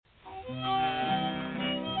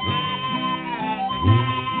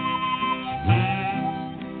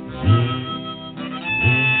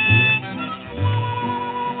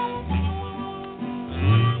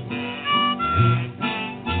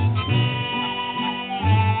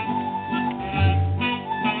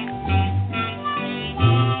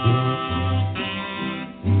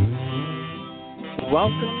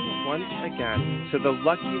Welcome once again to the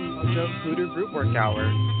Lucky Mojo Hoodoo Rootwork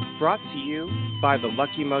Hour, brought to you by the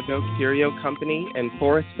Lucky Mojo Curio Company in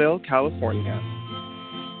Forestville, California,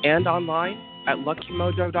 and online at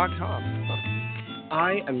luckymojo.com.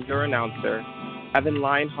 I am your announcer, Evan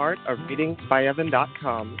Lionheart of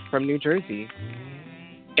readingsbyevan.com from New Jersey.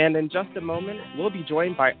 And in just a moment, we'll be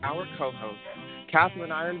joined by our co-host,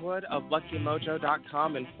 Catherine Ironwood of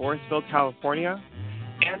luckymojo.com in Forestville, California,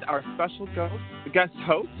 and our special guest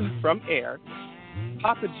host from AIR,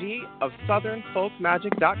 Papa G of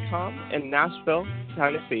southernfolkmagic.com in Nashville,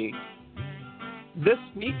 Tennessee. This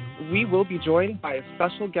week, we will be joined by a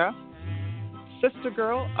special guest, Sister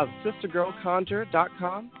Girl of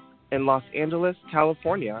sistergirlconjure.com in Los Angeles,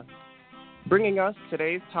 California, bringing us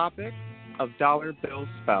today's topic of dollar bill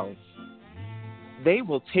spells. They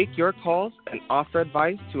will take your calls and offer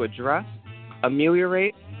advice to address,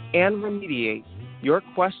 ameliorate, and remediate your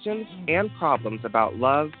questions and problems about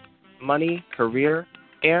love, money, career,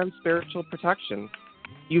 and spiritual protection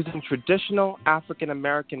using traditional African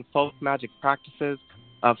American folk magic practices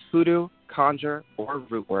of hoodoo, conjure, or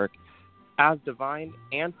rootwork as divined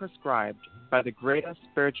and prescribed by the greatest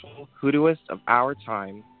spiritual hoodooists of our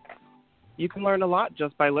time. You can learn a lot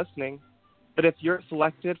just by listening, but if you're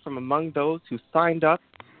selected from among those who signed up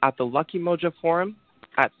at the Lucky Mojo forum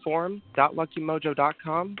at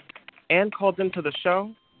forum.luckymojo.com and called into the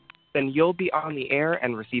show, then you'll be on the air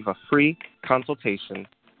and receive a free consultation.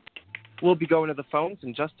 We'll be going to the phones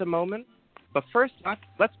in just a moment, but first up,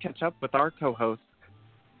 let's catch up with our co-hosts,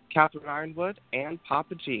 Catherine Ironwood and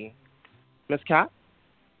Papa G. Miss Cat?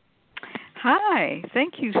 Hi.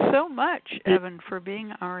 Thank you so much, Evan, for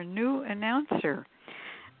being our new announcer.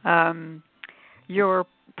 Your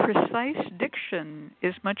precise diction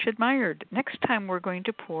is much admired. Next time we're going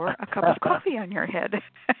to pour a cup of coffee on your head.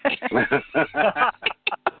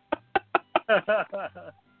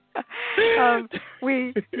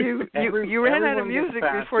 You ran out of music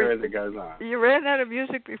before you ran out of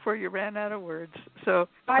music before you ran out of words. So,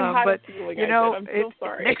 I had a feeling. I'm so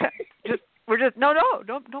sorry.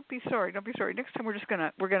 Don't be sorry. Don't be sorry. Next time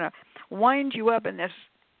we're gonna wind you up and just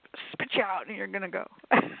spit you out, and you're gonna go.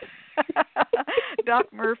 Doc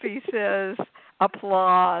Murphy says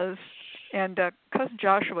applause, and Cousin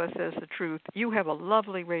Joshua says the truth. You have a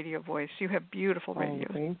lovely radio voice. You have beautiful radio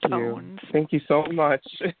tones. Thank you so much.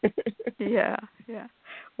 Yeah.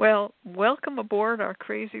 Well, welcome aboard our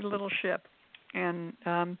crazy little ship. And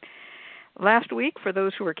last week, for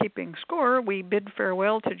those who are keeping score, we bid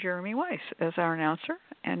farewell to Jeremy Weiss as our announcer,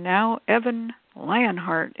 and now Evan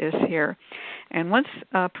Lionheart is here. And once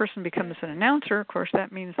a person becomes an announcer, of course,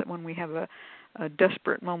 that means that when we have a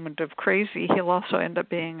desperate moment of crazy, he'll also end up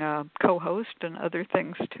being a co-host and other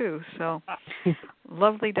things too. So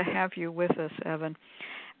lovely to have you with us, Evan.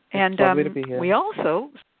 And lovely to be here. We also,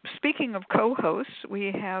 speaking of co-hosts,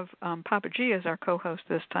 we have Papa G as our co-host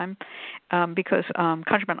this time because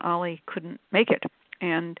Conjurman Ali couldn't make it.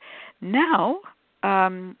 And now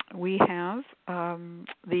we have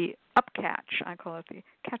the upcatch. I call it the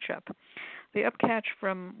catch-up. The upcatch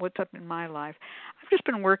from What's Up in My Life. I've just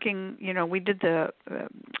been working, we did the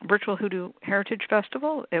Virtual Hoodoo Heritage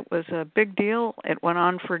Festival. It was a big deal. It went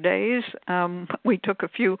on for days. We took a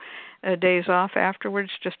few days off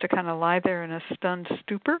afterwards just to kind of lie there in a stunned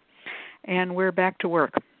stupor, and we're back to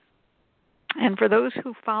work. And for those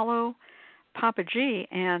who follow Papa G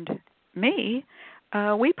and me,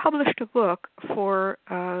 we published a book for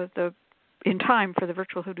in time for the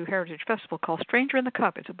Virtual Hoodoo Heritage Festival called Stranger in the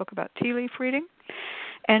Cup. It's a book about tea leaf reading,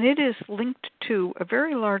 and it is linked to a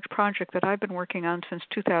very large project that I've been working on since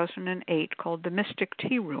 2008 called the Mystic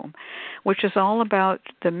Tea Room, which is all about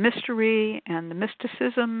the mystery and the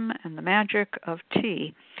mysticism and the magic of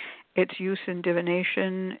tea, its use in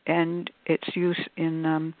divination and its use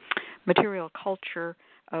in material culture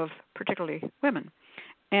of particularly women.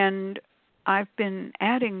 And I've been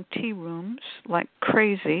adding tea rooms like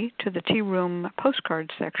crazy to the tea room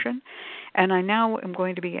postcard section, and I now am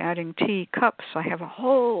going to be adding tea cups. I have a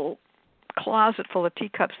whole closet full of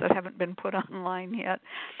teacups that haven't been put online yet,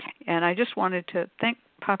 and I just wanted to thank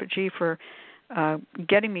Papa G for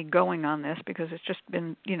getting me going on this, because it's just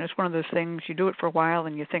been, it's one of those things, you do it for a while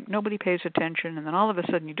and you think nobody pays attention, and then all of a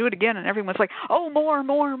sudden you do it again and everyone's like, oh, more.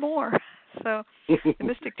 So the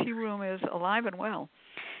Mystic Tea Room is alive and well.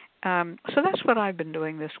 So that's what I've been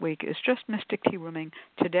doing this week, is just Mystic Tea Rooming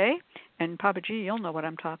today. And Papa G, you'll know what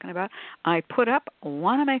I'm talking about. I put up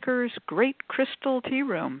Wanamaker's Great Crystal Tea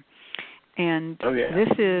Room. And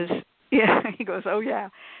this is, he goes,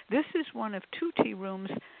 this is one of two tea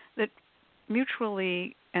rooms that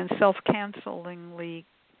mutually and self-cancellingly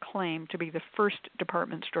claim to be the first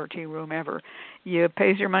department store tea room ever. You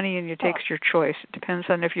pays your money and you takes your choice. It depends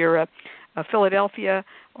on if you're a Philadelphia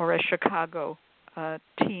or a Chicago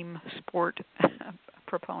team sport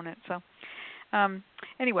proponent. So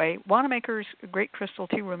anyway, Wanamaker's Great Crystal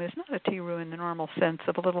Tea Room is not a tea room in the normal sense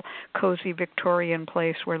of a little cozy Victorian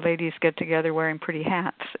place where ladies get together wearing pretty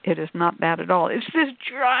hats. It is not that at all. It's this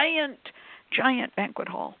giant banquet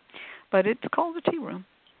hall, but it's called the tea room.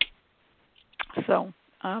 So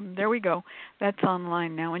there we go. That's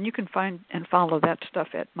online now, and you can find and follow that stuff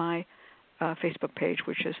at my Facebook page,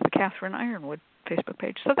 which is the Catherine Ironwood Facebook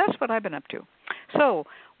page. So that's what I've been up to. So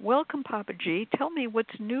welcome, Papa G. Tell me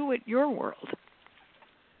what's new at your world.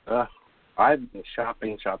 I've been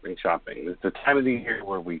shopping. It's the time of the year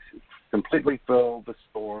where we completely fill the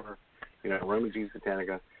store, Roma G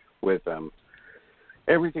Satanica, with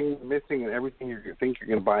everything missing and everything you think you're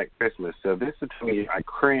going to buy at Christmas. So this is to me, I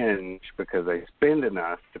cringe because I spend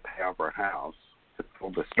enough to pay off our house to fill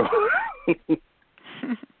the store.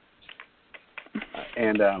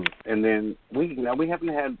 And then we haven't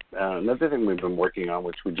had another thing we've been working on,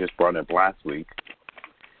 which we just brought up last week,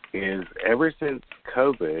 is ever since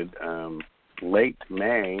COVID, late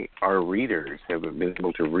May, our readers haven't been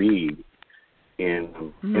able to read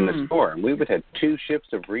in the store. And we would have 2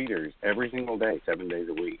 shifts of readers every single day, 7 days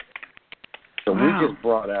a week. So we just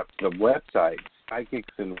brought up the website,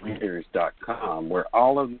 psychicsandreaders.com, where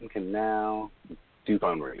all of them can now do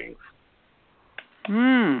phone readings.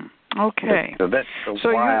 Okay. So that's a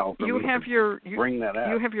while for you me have to bring that up.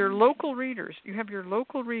 You have your local readers. You have your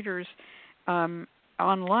local readers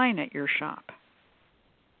online at your shop.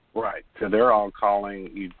 Right. So they're all calling.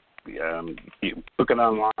 You book it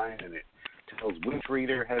online, and it tells which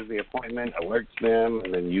reader has the appointment, alerts them,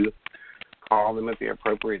 and then you call them at the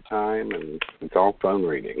appropriate time, and it's all phone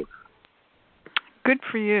readings. Good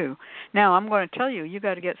for you. Now, I'm going to tell you,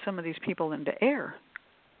 got to get some of these people into air.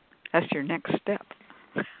 That's your next step.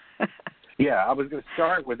 Yeah, I was going to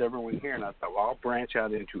start with everyone here, and I thought, well, I'll branch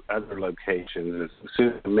out into other locations as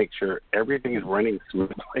soon as to make sure everything is running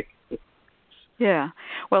smoothly. Yeah.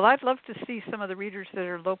 Well, I'd love to see some of the readers that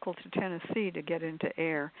are local to Tennessee to get into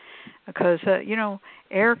air because,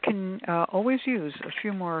 air can always use a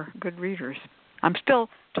few more good readers. I'm still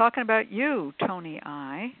talking about you, Tony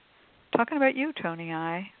I.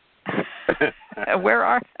 Where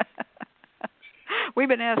are We've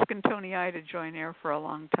been asking Tony I to join air for a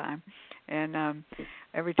long time. And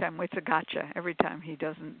every time it's a gotcha. Every time he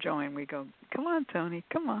doesn't join, we go, come on, Tony,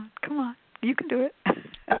 come on. You can do it.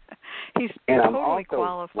 He's totally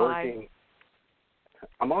qualified.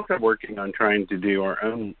 I'm also working on trying to do our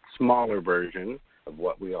own smaller version of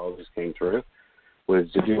what we all just came through, was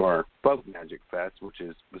to do our Folk Magic Fest, which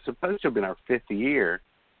was supposed to have been our 5th year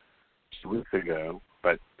 2 weeks ago,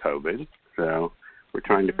 but COVID. So we're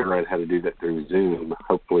trying to figure out how to do that through Zoom,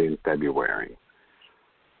 hopefully in February.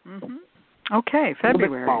 Mm-hmm. Okay,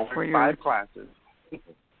 February for your 5 classes.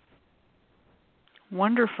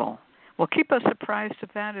 Wonderful. Well, keep us apprised of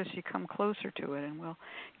that as you come closer to it, and we'll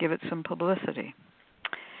give it some publicity.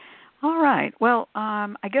 All right. Well,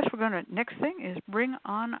 I guess we're going to, next thing is bring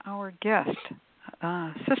on our guest,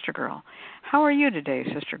 Sister Girl. How are you today,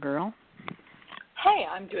 Sister Girl? Hey,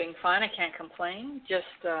 I'm doing fine. I can't complain.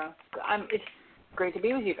 It's great to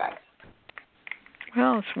be with you guys.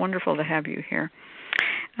 Well, it's wonderful to have you here.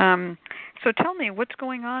 So tell me, what's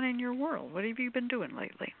going on in your world? What have you been doing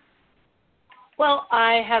lately? Well,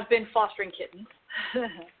 I have been fostering kittens,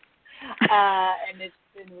 and it's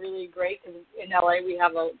been really great because in LA we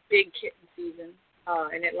have a big kitten season,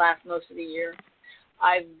 and it lasts most of the year.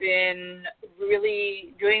 I've been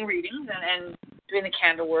really doing readings and doing the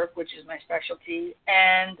candle work, which is my specialty,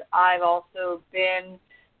 and I've also been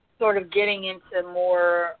sort of getting into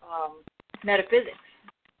more metaphysics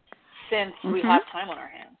since we have time on our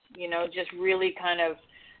hands. Just really kind of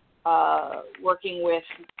working with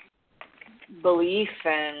belief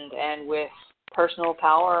and with personal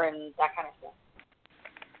power and that kind of stuff.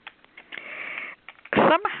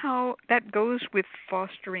 Somehow that goes with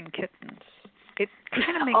fostering kittens. It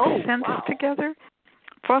kind of makes sense together.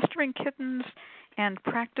 Fostering kittens and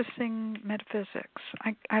practicing metaphysics.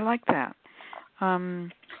 I like that.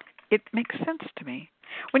 It makes sense to me.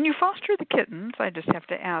 When you foster the kittens, I just have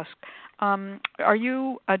to ask, are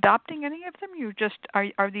you adopting any of them?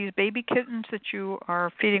 Are these baby kittens that you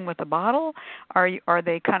are feeding with a bottle? Are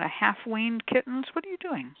they kind of half-weaned kittens? What are you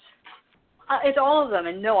doing? It's all of them,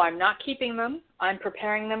 and no, I'm not keeping them. I'm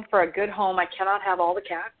preparing them for a good home. I cannot have all the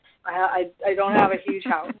cats. I don't have a huge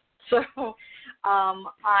house, so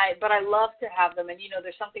but I love to have them, and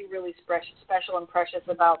there's something really special and precious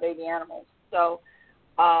about baby animals. So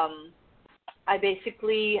I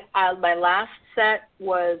basically, my last set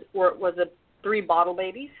was a 3 bottle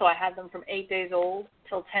baby, so I had them from 8 days old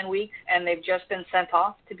till 10 weeks, and they've just been sent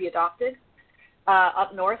off to be adopted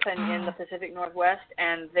up north and in the Pacific Northwest,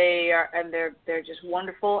 and they're just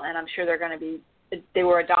wonderful, and I'm sure they're going to be. They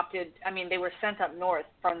were adopted. I mean, they were sent up north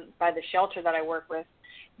by the shelter that I work with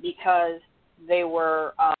because they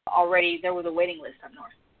were already, there was a waiting list up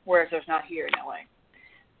north, whereas there's not here in LA.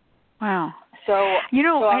 Wow. So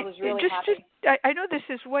I was really happy. I know this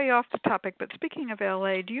is way off the topic, but speaking of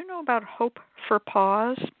LA, do you know about Hope for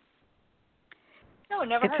Paws? No,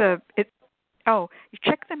 never heard. You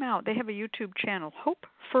check them out. They have a YouTube channel, Hope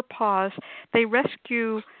for Paws. They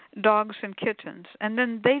rescue dogs and kittens, and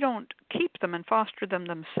then they don't keep them and foster them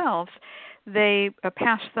themselves. They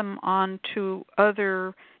pass them on to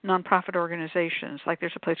other nonprofit organizations. Like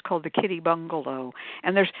there's a place called the Kitty Bungalow,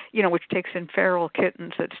 and there's, which takes in feral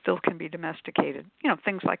kittens that still can be domesticated.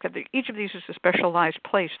 Things like that. Each of these is a specialized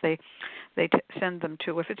place they send them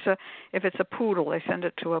to. If it's a poodle, they send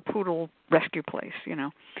it to a poodle rescue place.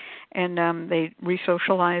 And they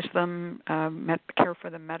re-socialize them, care for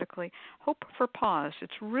them medically. Hope for Paws.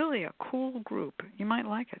 It's really a cool group. You might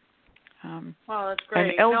like it. Wow, that's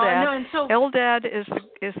great. And Eldad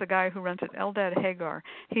is the guy who runs it, Eldad Hagar.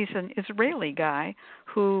 He's an Israeli guy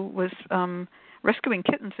who was rescuing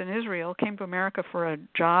kittens in Israel, came to America for a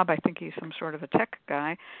job. I think he's some sort of a tech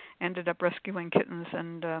guy, ended up rescuing kittens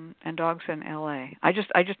and dogs in LA. I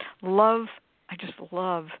just love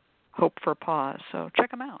Hope for Paws. So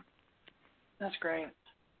check them out. That's great.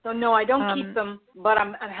 So no, I don't keep them, but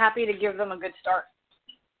I'm happy to give them a good start.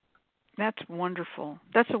 That's wonderful.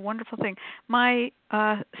 That's a wonderful thing. My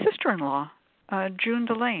sister-in-law, June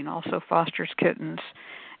Delane, also fosters kittens,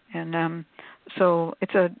 and so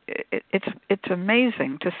it's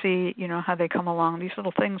amazing to see how they come along. These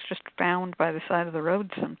little things just found by the side of the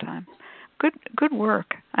road sometime. Good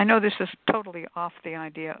work. I know this is totally off the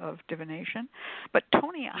idea of divination, but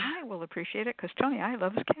Tony I will appreciate it because Tony I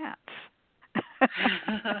loves cats.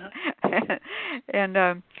 and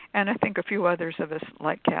I think a few others of us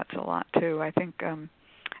like cats a lot too. I think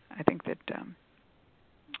that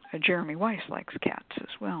Jeremy Weiss likes cats as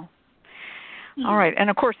well. All right, and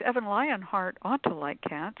of course Evan Lionheart ought to like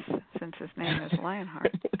cats since his name is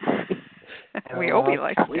Lionheart. We hope he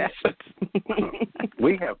likes cats.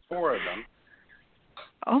 We have 4 of them.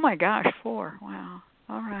 Oh my gosh, 4! Wow.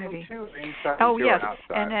 All righty. Oh, yes,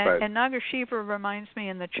 outside, and Naga Shiva reminds me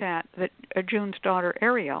in the chat that June's daughter,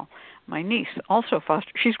 Ariel, my niece, also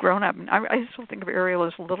fostered. She's grown up. I still think of Ariel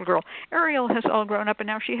as a little girl. Ariel has all grown up, and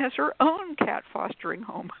now she has her own cat fostering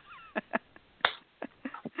home.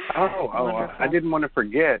 I didn't want to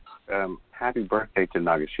forget, happy birthday to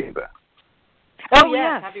Naga Shiva. Oh,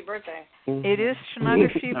 yes. Happy birthday. It is Naga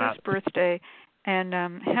Shiva's birthday. And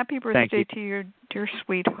happy birthday to your dear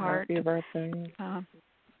sweetheart. Happy birthday.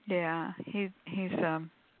 Yeah, he's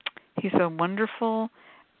a wonderful,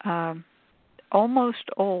 almost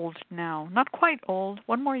old now. Not quite old.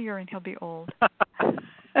 1 more year and he'll be old.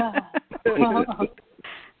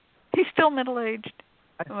 He's still middle-aged.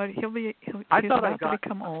 He's about to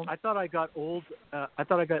become old. I thought I got old. I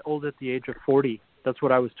thought I got old at the age of 40. That's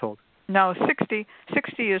what I was told. No, 60.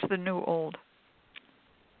 60 is the new old.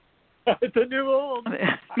 It's a new old.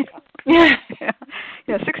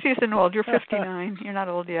 Yeah, 60 is the new old. You're 59. You're not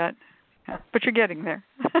old yet, but you're getting there.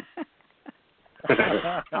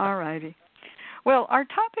 All righty. Well, our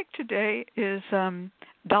topic today is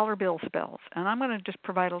dollar bill spells, and I'm going to just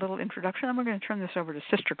provide a little introduction, and we're going to turn this over to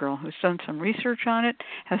Sister Girl, who's done some research on it,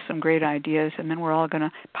 has some great ideas, and then we're all going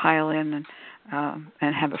to pile in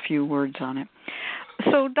and have a few words on it.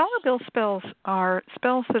 So dollar bill spells are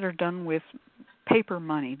spells that are done with paper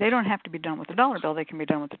money. They don't have to be done with a dollar bill. They can be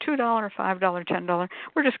done with a $2, $5, $10.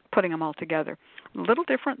 We're just putting them all together. A little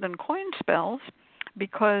different than coin spells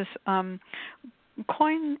because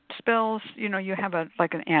coin spells, you have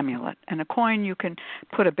like an amulet, and a coin you can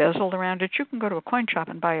put a bezel around it. You can go to a coin shop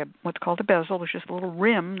and buy what's called a bezel, which is a little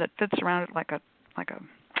rim that fits around it like a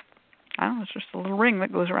I don't know, it's just a little ring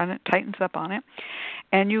that goes around it, tightens up on it,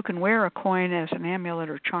 and you can wear a coin as an amulet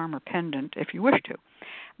or charm or pendant if you wish to.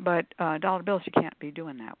 But dollar bills you can't be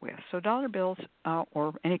doing that with. So dollar bills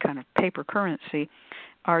or any kind of paper currency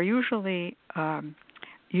are usually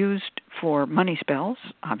used for money spells,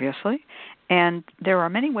 obviously, and there are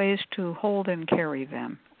many ways to hold and carry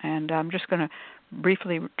them. And I'm just going to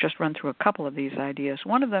briefly just run through a couple of these ideas.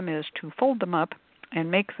 One of them is to fold them up and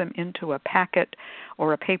make them into a packet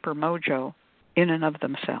or a paper mojo in and of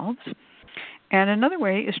themselves. And another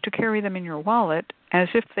way is to carry them in your wallet as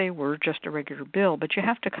if they were just a regular bill. But you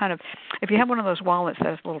have to if you have one of those wallets that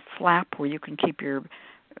has a little flap where you can keep your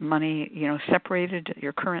money, separated,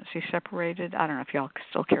 your currency separated. I don't know if y'all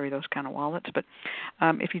still carry those kind of wallets, but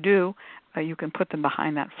if you do, you can put them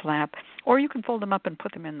behind that flap, or you can fold them up and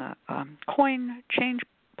put them in the coin change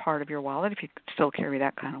part of your wallet if you still carry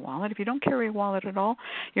that kind of wallet. If you don't carry a wallet at all,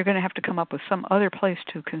 you're going to have to come up with some other place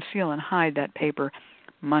to conceal and hide that paper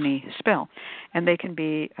money spill. And they can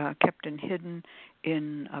be kept and hidden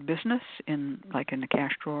in a business, like in a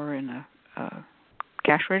cash drawer, in a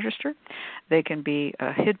cash register. They can be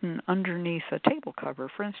hidden underneath a table cover.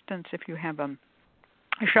 For instance, if you have a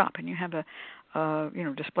shop and you have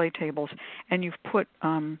display tables, and you've put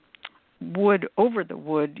wood over the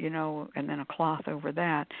wood, and then a cloth over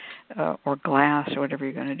that, or glass, or whatever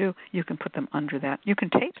you're going to do, you can put them under that. You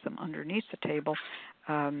can tape them underneath the table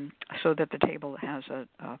so that the table has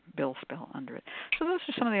a bill spill under it. So those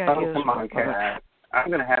are some of the ideas. Oh, come on, Kat. I'm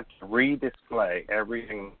going to have to redisplay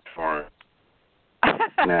everything for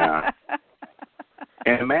now.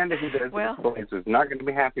 And Amanda, who does displays, is not going to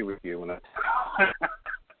be happy with you when I.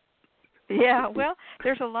 Yeah, well,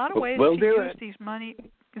 there's a lot of ways to use these money.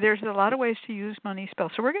 There's a lot of ways to use money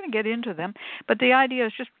spells. So we're going to get into them. But the idea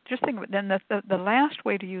is just think of it. Then the last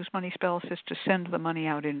way to use money spells is to send the money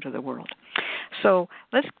out into the world. So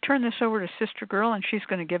let's turn this over to Sister Girl, and she's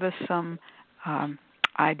going to give us some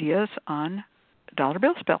ideas on dollar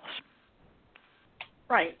bill spells.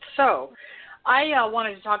 Right. So I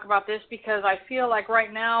wanted to talk about this because I feel like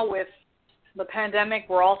right now with the pandemic,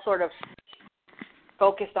 we're all sort of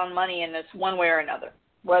focused on money in this one way or another,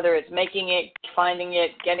 whether it's making it, finding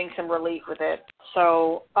it, getting some relief with it.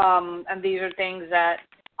 So, and these are things that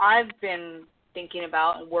I've been thinking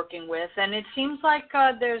about and working with, and it seems like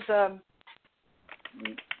there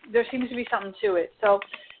seems to be something to it. So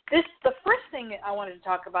the first thing I wanted to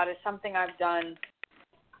talk about is something I've done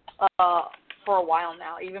for a while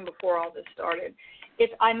now, even before all this started.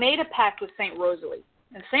 I made a pact with St. Rosalie.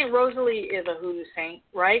 And St. Rosalie is a Hoodoo saint,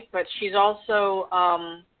 right? But she's also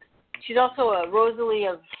a Rosalie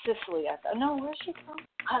of Sicily. No, where's she from?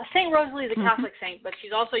 St. Rosalie is a Catholic saint, but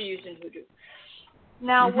she's also used in Hoodoo.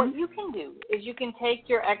 Now, what you can do is you can take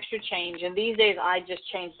your extra change, and these days I just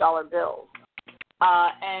change dollar bills.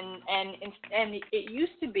 And it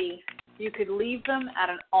used to be you could leave them at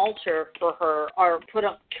an altar for her, or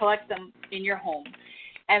collect them in your home,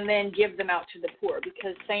 and then give them out to the poor,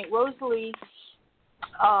 because St. Rosalie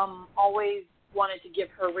always wanted to give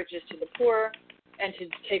her riches to the poor and to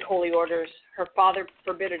take holy orders. Her father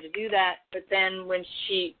forbid her to do that, but then when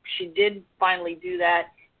she did finally do that,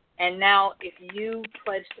 and now if you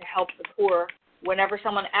pledge to help the poor, whenever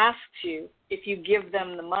someone asks you, if you give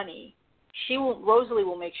them the money, Rosalie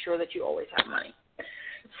will make sure that you always have money.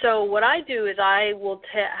 So what I do is I will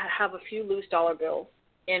have a few loose dollar bills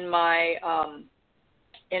in my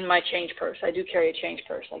change purse. I do carry a change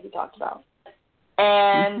purse, like you talked about.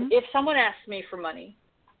 And if someone asks me for money,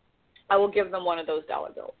 I will give them one of those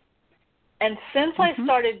dollar bills. And since I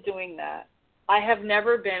started doing that, I have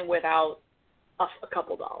never been without a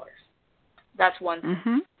couple dollars. That's one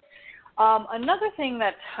thing. Another thing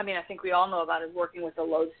that, I think we all know about is working with the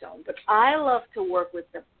lodestone. But I love to work with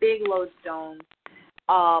the big lodestone.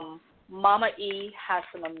 Mama E has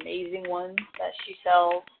some amazing ones that she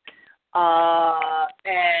sells.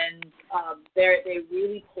 And they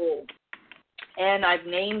really pull. And I've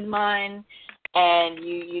named mine, and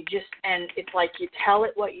you just, and it's like you tell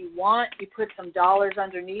it what you want, you put some dollars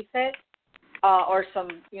underneath it, or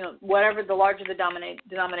some, whatever, the larger the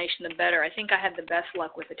denomination, the better. I think I had the best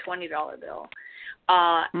luck with a $20 bill.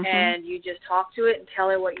 And you just talk to it and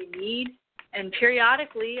tell it what you need, and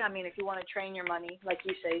periodically, if you want to train your money, like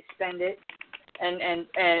you say, spend it, and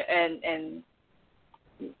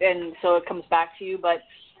so it comes back to you, but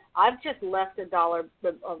I've just left a dollar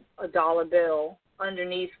bill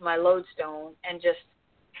underneath my lodestone and just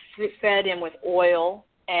fed him with oil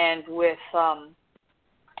and with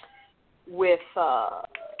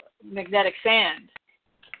magnetic sand,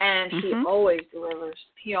 and he always delivers.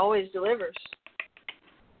 He always delivers.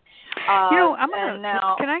 Can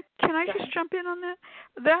I just jump in on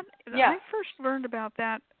that? I first learned about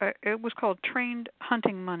that. It was called trained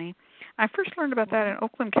hunting money. I first learned about that in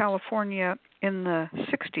Oakland, California in the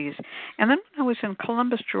 60s. And then when I was in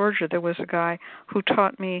Columbus, Georgia, there was a guy who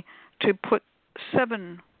taught me to put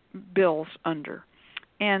 7 bills under.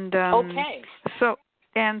 And so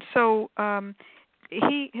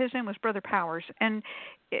his name was Brother Powers, and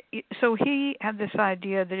so he had this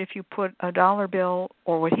idea that if you put a dollar bill,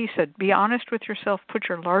 or what he said, be honest with yourself, put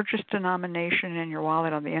your largest denomination in your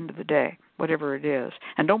wallet on the end of the day, whatever it is,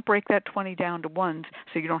 and don't break that 20 down to ones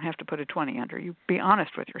so you don't have to put a 20 under. You be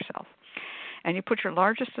honest with yourself. And you put your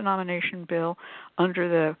largest denomination bill under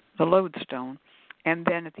the lodestone, and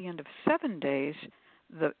then at the end of 7 days,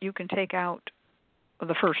 you can take out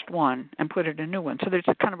the first one and put in a new one. So there's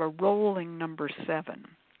a kind of a rolling number 7,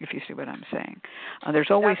 if you see what I'm saying. There's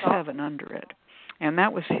always 7 under it. And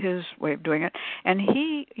that was his way of doing it. And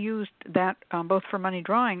he used that both for money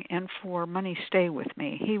drawing and for money stay with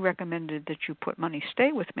me. He recommended that you put money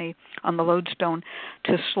stay with me on the lodestone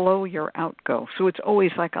to slow your outgo. So it's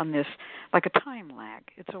always like on this, like a time lag.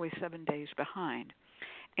 It's always 7 days behind.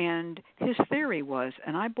 And his theory was,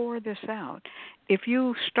 and I bore this out, if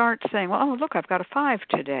you start saying, well, oh, look, I've got a 5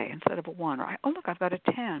 today instead of a 1, or oh, look, I've got a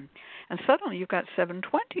 10, and suddenly you've got 7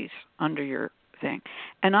 20s under your thing.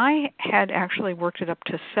 And I had actually worked it up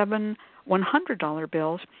to 7 $100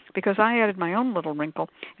 bills because I added my own little wrinkle.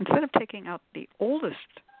 Instead of taking out the oldest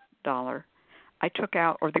dollar, I took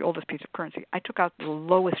out, or the oldest piece of currency, I took out the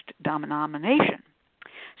lowest denomination.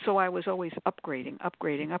 So I was always upgrading.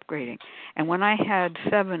 And when I had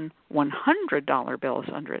 7 $100 bills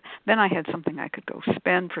under it, then I had something I could go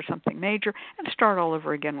spend for something major and start all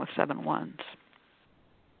over again with 7 ones.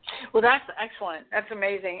 Well, that's excellent. That's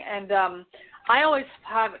amazing. And I always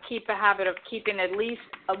keep a habit of keeping at least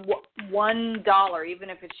 $1, even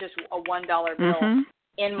if it's just a $1 bill,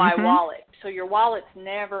 in my wallet. So your wallet's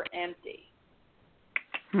never empty.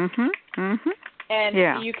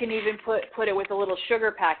 And you can even put it with a little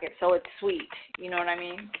sugar packet so it's sweet. You know what I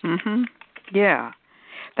mean? Yeah.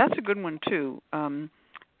 That's a good one, too.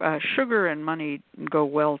 Sugar and money go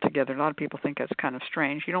well together. A lot of people think that's kind of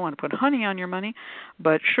strange. You don't want to put honey on your money,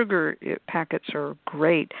 but sugar packets are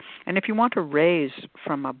great. And if you want to raise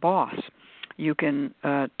from a boss, you can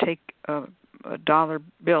take a dollar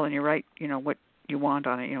bill and you write, what you want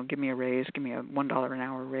on it. Give me a raise, give me a $1 an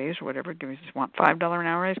hour raise or whatever. Give me, just want $5 an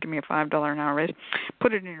hour raise, give me a $5 an hour raise.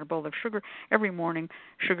 Put it in your bowl of sugar. Every morning,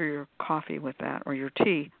 sugar your coffee with that or your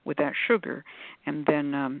tea with that sugar. And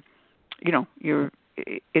then,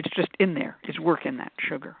 it's just in there. It's working that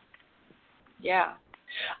sugar. Yeah.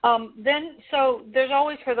 So there's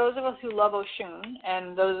always, for those of us who love Oshun,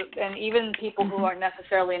 and even people who aren't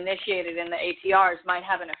necessarily initiated in the ATRs might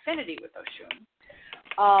have an affinity with Oshun.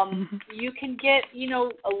 You can get,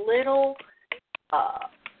 a little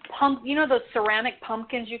those ceramic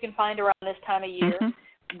pumpkins you can find around this time of year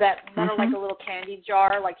that are like a little candy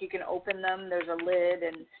jar, like you can open them, there's a lid,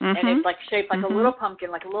 and it's like shaped like a little pumpkin,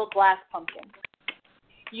 like a little glass pumpkin.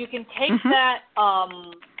 You can take that,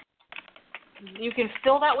 you can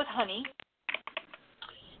fill that with honey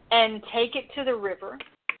and take it to the river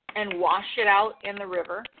and wash it out in the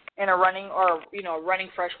river in a running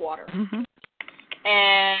fresh water.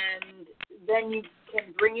 And then you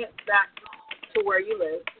can bring it back to where you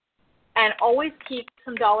live and always keep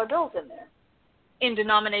some dollar bills in there. In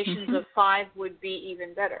denominations of 5 would be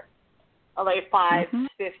even better. Like 5s,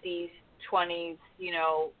 50s, 20s,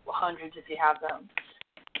 100s if you have them.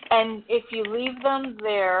 And if you leave them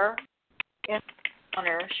there in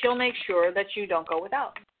honor, she'll make sure that you don't go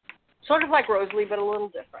without. Sort of like Rosalie, but a little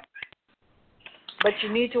different. But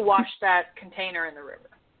you need to wash that container in the river.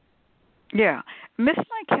 Yeah. Miss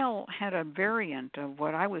Michael had a variant of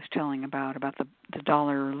what I was telling about the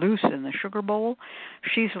dollar loose in the sugar bowl.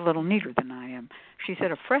 She's a little neater than I am. She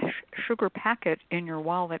said a fresh sugar packet in your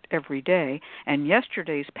wallet every day and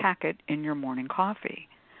yesterday's packet in your morning coffee.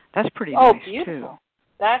 That's pretty nice, beautiful. Too.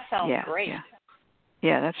 That sounds great.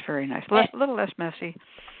 Yeah, that's very nice. A little less messy.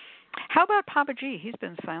 How about Papa G? He's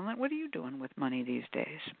been silent. What are you doing with money these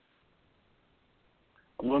days?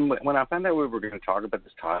 When I found out we were going to talk about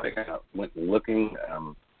this topic, I went looking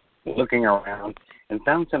around and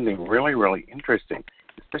found something really, really interesting,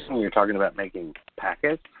 especially when you're talking about making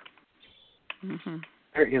packets.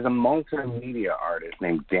 There is a multimedia artist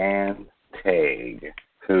named Dan Tague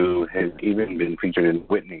who has even been featured in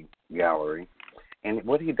Whitney Gallery. And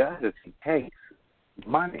what he does is he takes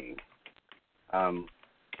money,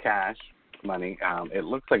 cash money, it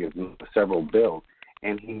looks like it's several bills,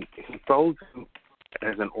 and he folds them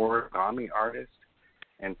as an origami artist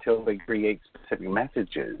until they create specific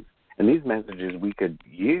messages. And these messages we could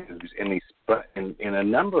use in a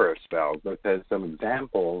number of spells, because some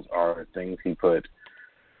examples are things he put,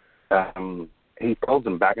 he folds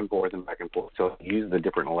them back and forth, so he uses the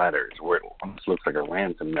different letters where it almost looks like a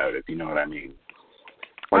ransom note, if you know what I mean.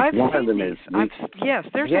 Like I've one seen of them these. Yes,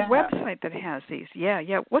 there's a website that has these.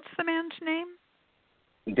 Yeah. What's the man's name?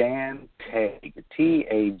 Dan Tague,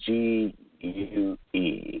 Tague.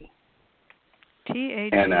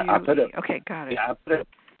 Tague. And I put it. Okay, got it. Yeah,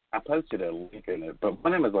 I posted a link in it, but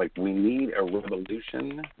one of them is like, "We need a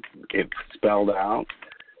revolution." It's spelled out.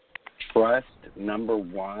 Trust number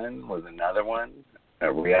 1 was another one.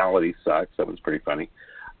 Reality sucks. That was pretty funny.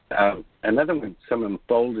 Another one, someone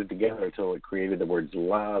folded together until it created the words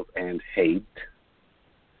love and hate.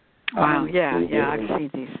 Wow, I've seen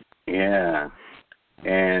these. Yeah.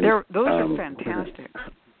 And those are fantastic.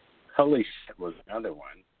 Holy shit was another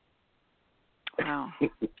one. Wow.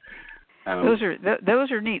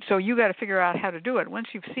 Those are neat. So you got to figure out how to do it. Once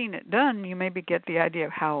you've seen it done, you maybe get the idea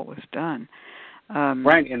of how it was done.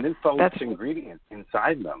 Right, and then fold ingredients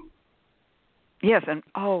inside them. Yes, and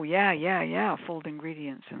fold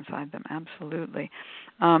ingredients inside them, absolutely.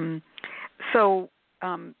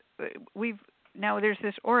 Now there's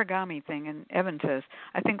this origami thing, and Evan says,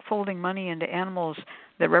 I think folding money into animals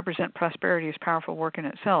that represent prosperity is powerful work in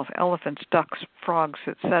itself, elephants, ducks, frogs,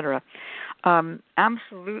 etc.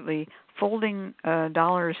 Absolutely, folding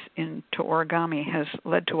dollars into origami has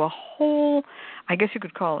led to a whole, I guess you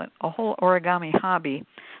could call it, a whole origami hobby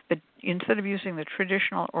that instead of using the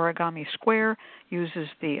traditional origami square, uses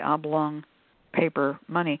the oblong paper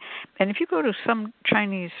money. And if you go to some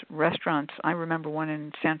Chinese restaurants, I remember one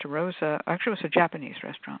in Santa Rosa, actually it was a Japanese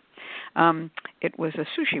restaurant. It was a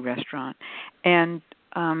sushi restaurant, and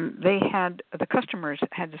the customers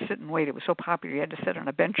had to sit and wait. It was so popular, you had to sit on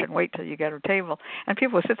a bench and wait till you got a table. And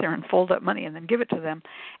people would sit there and fold up money and then give it to them.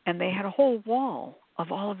 And they had a whole wall of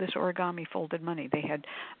all of this origami folded money. They had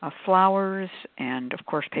flowers and, of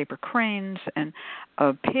course, paper cranes and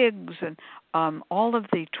pigs and all of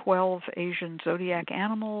the 12 Asian zodiac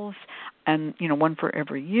animals and, one for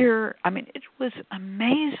every year. I mean, it was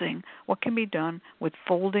amazing what can be done with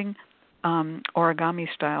folding origami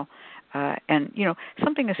style. And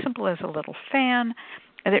something as simple as a little fan.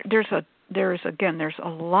 There's a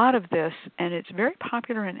lot of this, and it's very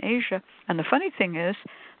popular in Asia. And the funny thing is,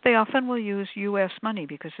 they often will use U.S. money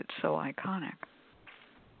because it's so iconic.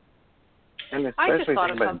 And especially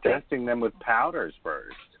think about dusting them with powders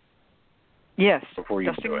first. Yes, before you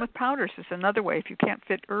dusting them with powders is another way. If you can't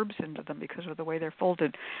fit herbs into them because of the way they're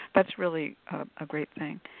folded, that's really a great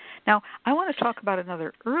thing. Now, I want to talk about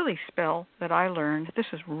another early spell that I learned. This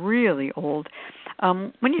is really old.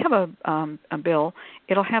 When you have a bill,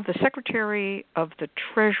 it'll have the Secretary of the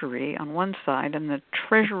Treasury on one side and the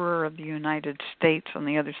Treasurer of the United States on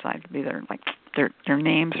the other side. It'll be their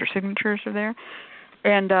names or signatures are there.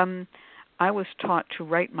 And I was taught to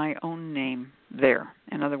write my own name there.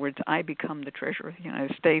 In other words, I become the Treasurer of the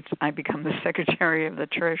United States. I become the Secretary of the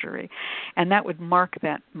Treasury. And that would mark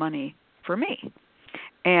that money for me.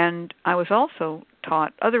 And I was also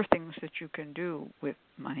taught other things that you can do with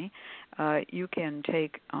money. You can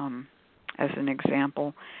take, as an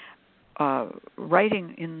example,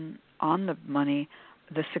 writing on the money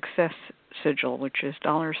the success sigil, which is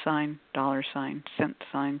 $, cent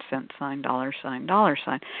sign, $sign.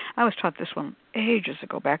 I was taught this one ages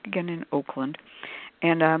ago, back again in Oakland,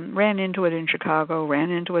 and ran into it in Chicago, ran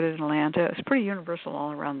into it in Atlanta. It's pretty universal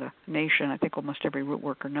all around the nation. I think almost every root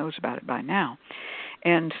worker knows about it by now.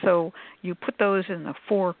 And so you put those in the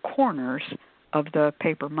four corners of the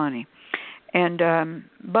paper money. And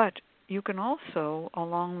but you can also,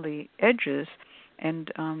 along the edges,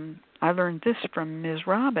 and I learned this from Ms.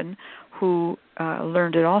 Robin, who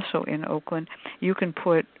learned it also in Oakland. You can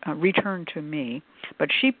put return to me, but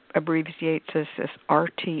she abbreviates this as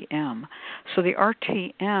RTM. So the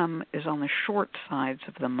RTM is on the short sides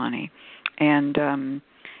of the money, and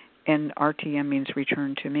RTM means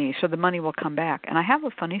return to me. So the money will come back. And I have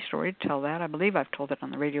a funny story to tell that. I believe I've told it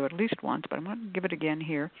on the radio at least once, but I'm going to give it again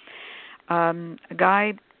here. A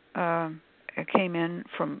guy came in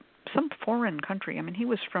from some foreign country. I mean, he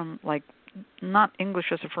was from, not English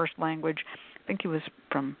as a first language. I think he was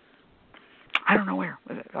from, I don't know where,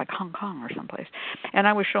 like Hong Kong or someplace. And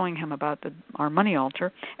I was showing him about our money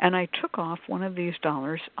altar, and I took off one of these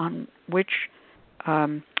dollars on which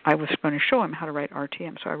I was going to show him how to write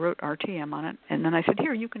RTM. So I wrote RTM on it, and then I said,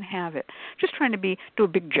 here, you can have it. Just trying to do a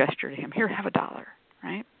big gesture to him. Here, have $1,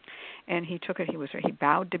 right? And he took it. He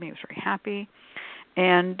bowed to me. He was very happy.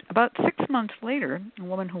 And about 6 months later, a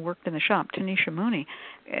woman who worked in the shop, Tanisha Mooney,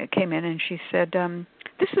 came in and she said,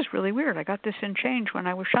 this is really weird. I got this in change when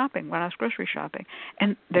I was grocery shopping.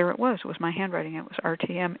 And there it was. It was my handwriting. It was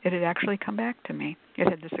RTM. It had actually come back to me. It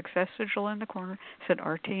had the success sigil in the corner, said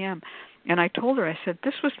RTM. And I told her, I said,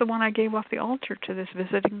 this was the one I gave off the altar to this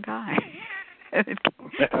visiting guy. And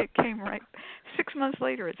it came right 6 months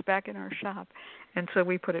later. It's back in our shop. And so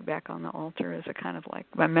we put it back on the altar as a kind of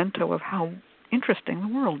memento of how interesting the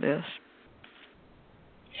world is.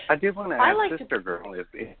 I did want to ask Sister Girl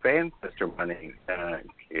if ancestor money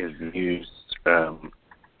is used,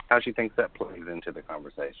 how she thinks that plays into the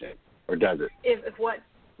conversation, or does it? If what?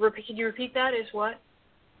 Can you repeat that? Is what?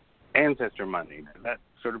 Ancestor money. Does that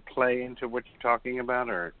sort of play into what you're talking about,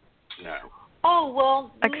 or no? Oh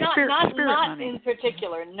well, like spirit not money. in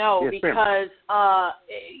particular. No, because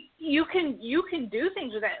you can do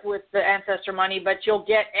things with the ancestor money, but you'll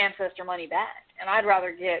get ancestor money back, and I'd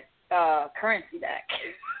rather get currency back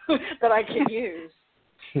that I can use.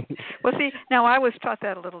 Well, see, now I was taught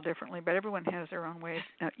that a little differently, but everyone has their own way.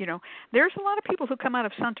 There's a lot of people who come out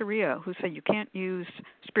of Santeria who say you can't use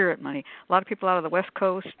spirit money. A lot of people out of the West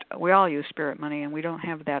Coast, we all use spirit money, and we don't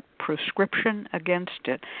have that prescription against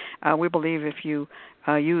it. We believe if you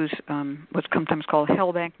use what's sometimes called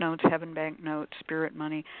hell bank notes, heaven bank notes, spirit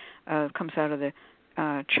money, comes out of the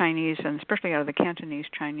Chinese, and especially out of the Cantonese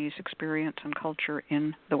Chinese experience and culture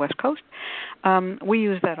in the West Coast. We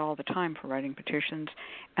use that all the time for writing petitions.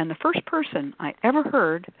 And the first person I ever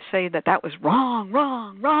heard say that was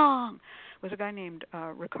wrong, was a guy named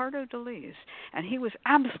Ricardo Deleuze, and he was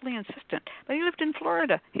absolutely insistent. But he lived in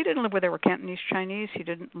Florida. He didn't live where there were Cantonese Chinese. He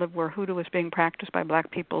didn't live where Hoodoo was being practiced by black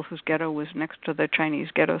people whose ghetto was next to the Chinese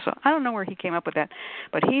ghetto. So I don't know where he came up with that.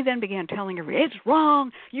 But he then began telling everybody, it's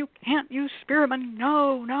wrong. You can't use spirit money.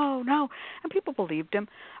 No. And people believed him.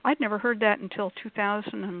 I'd never heard that until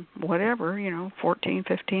 2000 and whatever, 14,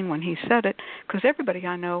 15 when he said it, because everybody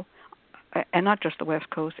I know, and not just the West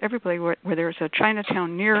Coast, everybody where there's a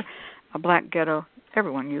Chinatown near a black ghetto,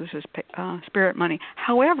 everyone uses spirit money.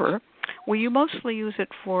 However, we mostly use it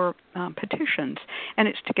for petitions, and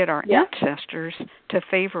it's to get our ancestors to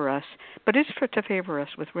favor us, but it's to favor us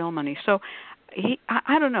with real money. So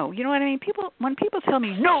I don't know, you know what I mean? When people tell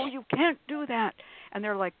me, no, you can't do that, and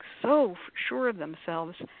they're like so sure of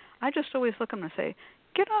themselves, I just always look at them and say,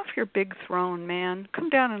 get off your big throne, man. Come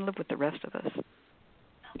down and live with the rest of us.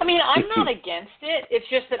 I mean, I'm not against it. It's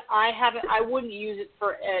just that I wouldn't use it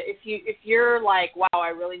for if you're like, wow, I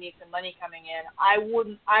really need some money coming in.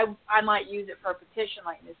 I might use it for a petition,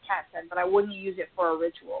 like Ms. Kat said, but I wouldn't use it for a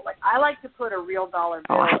ritual. Like I like to put a real dollar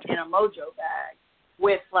bill in a Mojo bag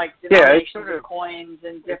with like denominations of coins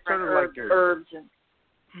and different herbs and.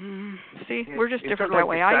 See, we're just different that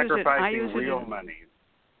way. I use it real money.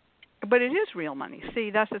 But it is real money. See,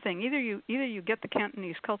 that's the thing. Either you get the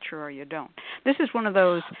Cantonese culture or you don't. This is one of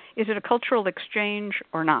those. Is it a cultural exchange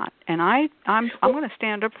or not? And I'm going to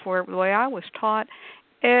stand up for it. The way I was taught,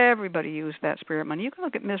 everybody used that spirit money. You can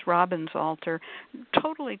look at Ms. Robbins' altar,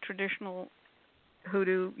 totally traditional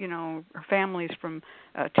Hoodoo. Her family's from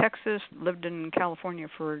Texas, lived in California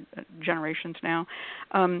for generations now.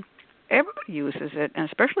 Everybody uses it, and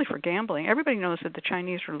especially for gambling. Everybody knows that the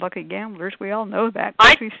Chinese are lucky gamblers. We all know that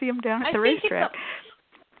because we see them down at the racetrack.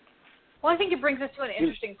 I think it brings us to an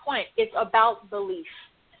interesting point. It's about belief.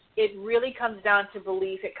 It really comes down to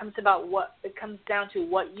belief. It comes down to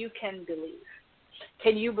what you can believe.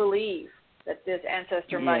 Can you believe that this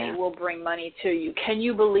ancestor money will bring money to you? Can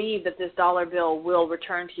you believe that this dollar bill will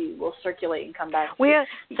return to you, will circulate and come back to you?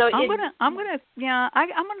 So I'm gonna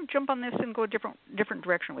jump on this and go a different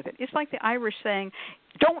direction with it. It's like the Irish saying,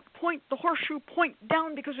 "Don't point the horseshoe point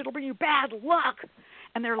down because it'll bring you bad luck,"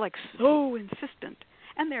 and they're like so insistent.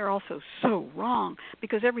 And they're also so wrong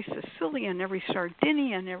because every Sicilian, every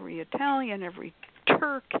Sardinian, every Italian, every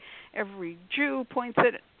Turk, every Jew points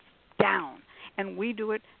it down. And we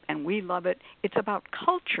do it, and we love it. It's about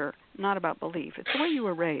culture, not about belief. It's the way you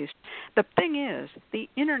were raised. The thing is, the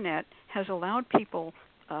Internet has allowed people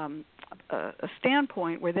a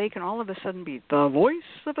standpoint where they can all of a sudden be the voice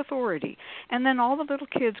of authority. And then all the little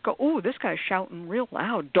kids go, oh, this guy's shouting real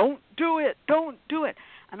loud. Don't do it. Don't do it.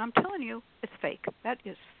 And I'm telling you, it's fake. That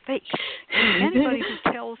is fake. Anybody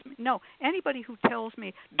who tells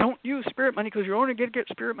me don't use spirit money because you're only going to get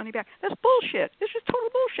spirit money back, that's bullshit. It's just total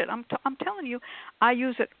bullshit. I'm telling you, I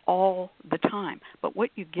use it all the time. But what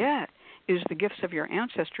you get is the gifts of your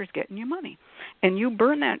ancestors getting you money. And you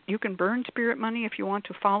burn that. You can burn spirit money if you want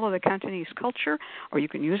to follow the Cantonese culture, or you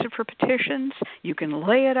can use it for petitions. You can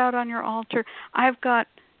lay it out on your altar. I've got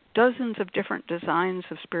dozens of different designs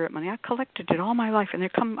of spirit money. I collected it all my life, and they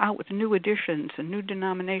come out with new editions and new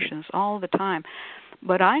denominations all the time.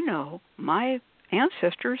 But I know my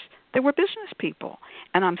ancestors, they were business people.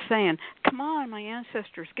 And I'm saying, come on, my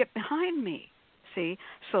ancestors, get behind me. See?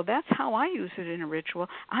 So that's how I use it in a ritual.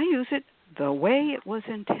 I use it the way it was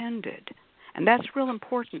intended. And that's real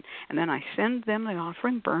important. And then I send them the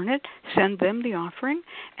offering, burn it, send them the offering,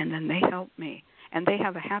 and then they help me. And they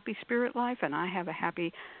have a happy spirit life, and I have a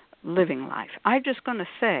happy living life. I'm just going to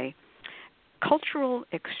say cultural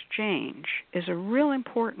exchange is a real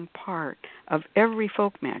important part of every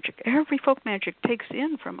folk magic. Every folk magic takes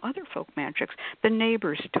in from other folk magics. The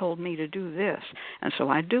neighbors told me to do this, and so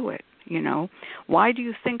I do it. You know, why do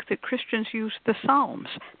you think that Christians use the Psalms?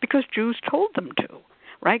 Because Jews told them to.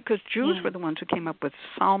 right? Because Jews were the ones who came up with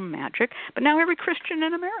psalm magic, but now every Christian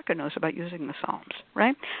in America knows about using the psalms,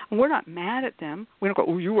 right? And we're not mad at them. We don't go,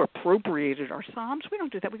 oh, you appropriated our psalms. We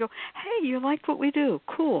don't do that. We go, hey, you liked what we do.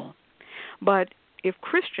 Cool. But if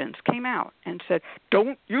Christians came out and said,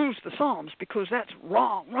 don't use the psalms because that's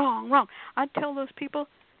wrong, I'd tell those people,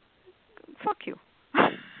 fuck you.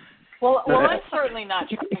 Well, I'm certainly not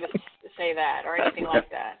trying to say that or anything like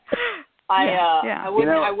that. I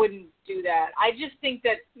wouldn't do that. I just think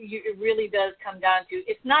that it really does come down to,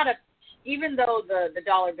 it's not even though the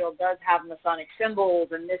dollar bill does have Masonic symbols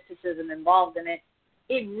and mysticism involved in it,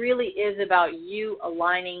 it really is about you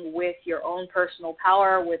aligning with your own personal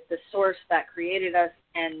power, with the source that created us,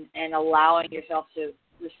 and allowing yourself to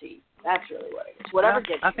receive. That's really what it is. Whatever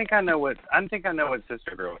gets you. I think I know what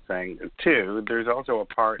Sister Girl is saying too. There's also a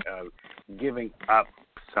part of giving up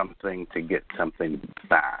something to get something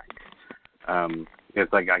back.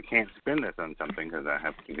 It's like I can't spend this on something because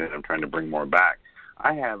I'm trying to bring more back.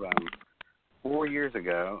 I have 4 years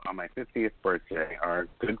ago, on my 50th birthday, our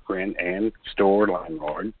good friend and store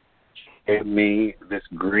landlord gave me this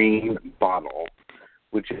green bottle,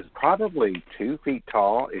 which is probably 2 feet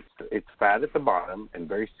tall. It's fat at the bottom and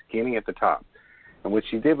very skinny at the top. And what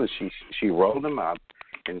she did was she rolled them up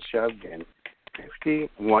and shoved in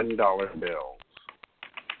 $51 bills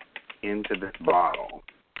into this bottle.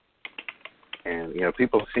 And,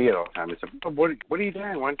 people see it all the time. They say, oh, what are you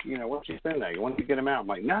doing? Why don't you spend that? Why don't you get them out? I'm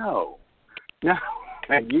like, no,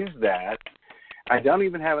 I use that. I don't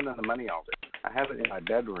even have it on the money altar. I have it in my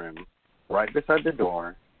bedroom right beside the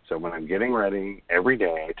door. So when I'm getting ready every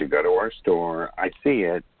day to go to our store, I see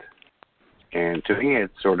it. And to me,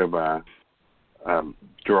 it's sort of a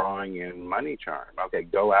drawing in money charm. Okay,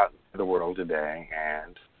 go out into the world today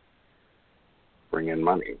and bring in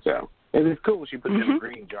money. So it is cool. She puts it in a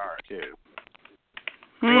green jar, too.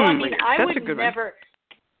 Well, I mean, I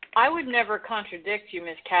would never contradict you,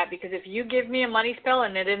 Miss Cat, because if you give me a money spell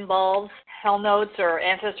and it involves hell notes or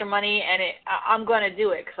ancestor money, and I'm going to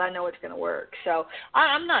do it because I know it's going to work. So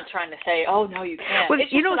I'm not trying to say, oh no, you can't. Well,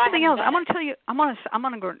 you know something else. I'm going to tell you. I'm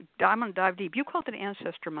going to dive deep. You called it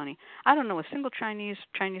ancestor money. I don't know a single Chinese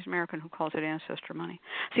American who calls it ancestor money.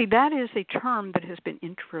 See, that is a term that has been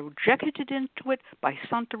introjected into it by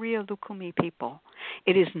Santeria Lukumi people.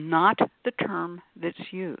 It is not the term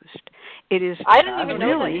that's used. It is. I didn't even know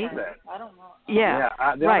really. That. I don't know. Yeah.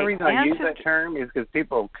 The only reason I use that term is because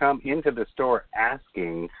people come into the store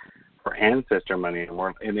asking for ancestor money,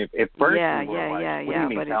 and if first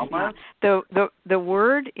but it's not. The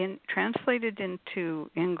word translated into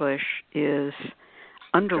English is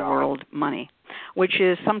underworld money, which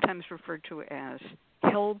is sometimes referred to as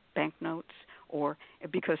hell banknotes, or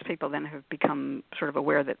because people then have become sort of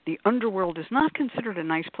aware that the underworld is not considered a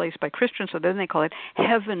nice place by Christians, so then they call it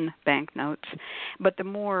heaven banknotes. But the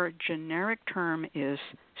more generic term is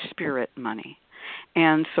spirit money.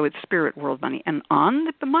 And so it's spirit world money. And on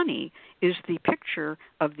the money is the picture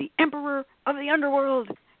of the emperor of the underworld.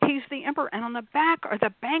 He's the emperor. And on the back are the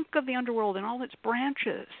Bank of the Underworld and all its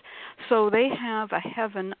branches. So they have a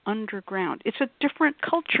heaven underground. It's a different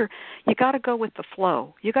culture. You got to go with the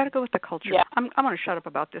flow. You got to go with the culture. Yeah. I'm going to shut up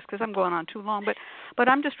about this because I'm going on too long. But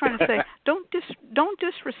I'm just trying to say, don't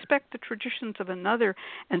disrespect the traditions of another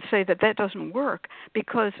and say that doesn't work,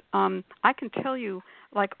 because I can tell you,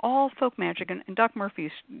 like all folk magic, and Doc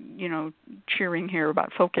Murphy's, cheering here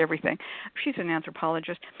about folk everything. She's an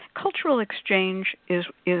anthropologist. Cultural exchange is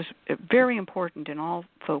very important in all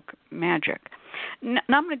folk magic. Now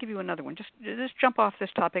I'm going to give you another one. Just jump off this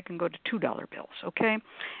topic and go to $2 bills, okay?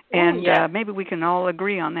 And maybe we can all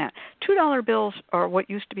agree on that. $2 bills are what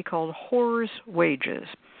used to be called whores' wages.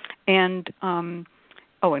 And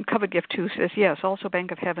and Covet Gift 2 says, yes, also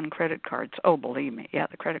Bank of Heaven credit cards. Oh, believe me, yeah,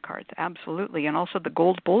 the credit cards, absolutely. And also the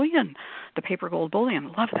gold bullion, the paper gold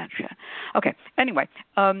bullion. Love that shit. Okay, anyway,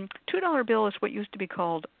 $2 bill is what used to be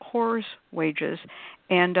called whores' wages,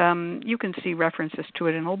 and you can see references to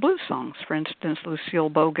it in old blues songs. For instance,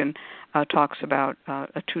 Lucille Bogan talks about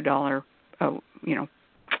a $2,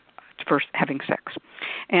 for having sex.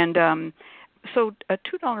 And so a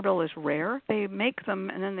 $2 bill is rare. They make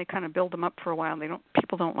them and then they kind of build them up for a while.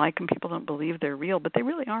 People don't like them. People don't believe they're real, but they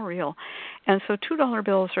really are real. And so $2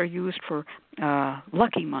 bills are used for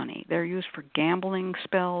lucky money. They're used for gambling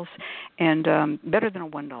spells, and better than a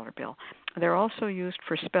 $1 bill. They're also used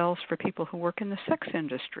for spells for people who work in the sex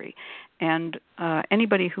industry and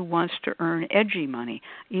anybody who wants to earn edgy money,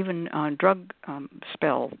 even drug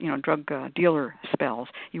drug dealer spells.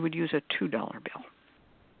 You would use a $2 bill.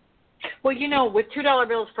 Well, with $2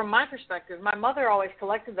 bills, from my perspective, my mother always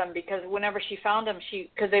collected them because whenever she found them,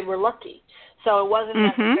 because they were lucky. So it wasn't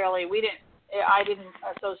necessarily, I didn't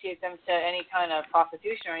associate them to any kind of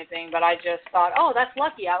prostitution or anything, but I just thought, oh, that's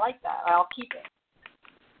lucky. I like that. I'll keep it.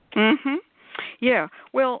 Mhm. Yeah.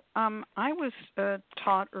 Well, I was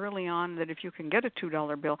taught early on that if you can get a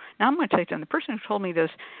 $2 bill. Now I'm going to tell you something. The person who told me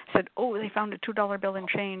this said, "Oh, they found a $2 bill and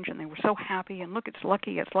change, and they were so happy. And look, it's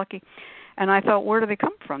lucky, it's lucky." And I thought, where do they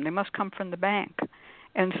come from? They must come from the bank.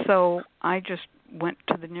 And so I just went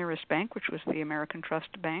to the nearest bank, which was the American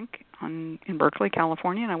Trust Bank in Berkeley,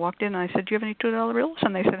 California. And I walked in and I said, "Do you have any $2 bills?"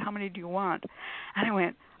 And they said, "How many do you want?" And I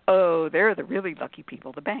went, "Oh, they're the really lucky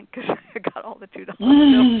people, the bank, because I got all the $2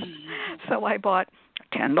 bills." So I bought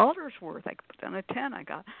 $10 worth. I put down a 10. I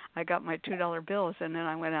got my $2 bills, and then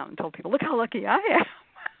I went out and told people, "Look how lucky I am."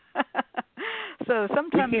 So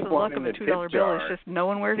sometimes the luck of a $2 bill is just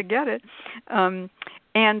knowing where to get it.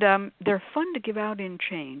 And they're fun to give out in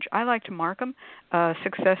change. I like to mark them,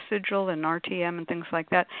 Success Sigil and RTM and things like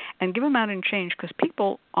that, and give them out in change because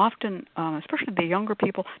people often, especially the younger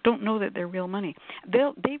people, don't know that they're real money.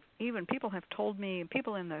 People have told me,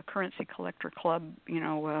 people in the Currency Collector Club,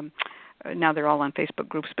 now they're all on Facebook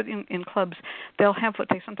groups, but in clubs, they'll have what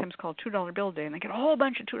they sometimes call $2 bill day, and they get a whole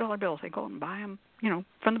bunch of $2 bills. They go and buy them,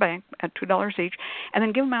 from the bank at $2 each, and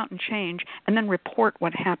then give them out in change, and then report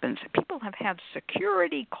what happens. People have had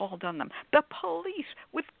security called on them, the police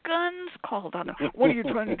with guns called on them. What are you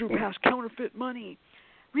trying to do? Pass counterfeit money?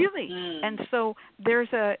 Really? And so there's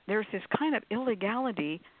this kind of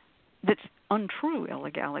illegality that's untrue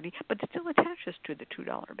illegality, but still attaches to the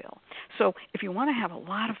 $2 bill. So if you want to have a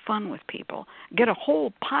lot of fun with people, get a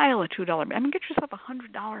whole pile of $2 bills. Get yourself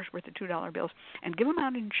 $100 worth of $2 bills and give them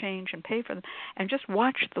out in change and pay for them, and just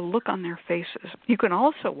watch the look on their faces. You can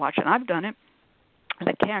also watch, and I've done it,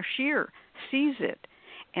 the cashier sees it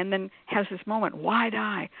and then has this moment, wide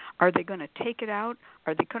eye. Are they going to take it out?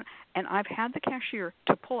 Are they going to? And I've had the cashier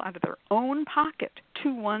to pull out of their own pocket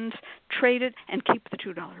 2 ones, trade it, and keep the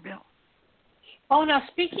 $2 bill. Oh, now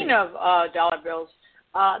speaking of dollar bills,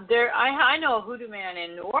 I know a hoodoo man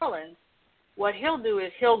in New Orleans. What he'll do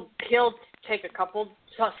is he'll take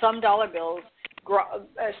some dollar bills,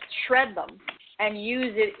 shred them, and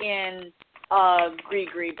use it in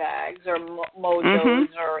gree bags or mojos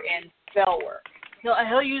or in spell work.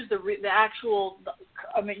 He'll use the actual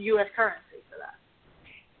U.S. currency for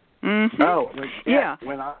that. Oh, yeah.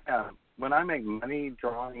 When I make money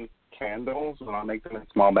drawing candles, when I make them in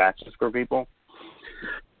small batches for people,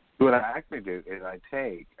 what I actually do is I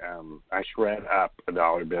shred up a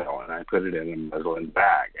dollar bill and I put it in a muslin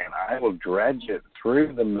bag, and I will dredge it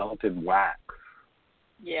through the melted wax.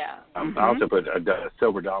 Yeah. I also put a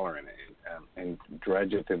silver dollar in it and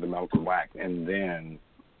dredge it through the melted wax, and then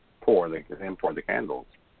pour the candles,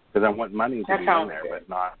 because I want money to be in there, but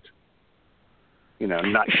not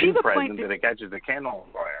too present that it catches the candle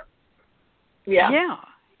on fire. Yeah.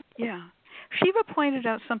 Shiva pointed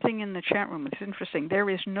out something in the chat room. It's interesting. There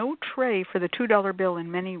is no tray for the $2 bill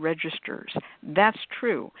in many registers. That's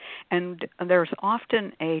true. And there's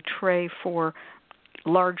often a tray for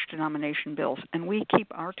large denomination bills, and we keep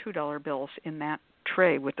our $2 bills in that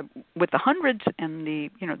tray with the hundreds and the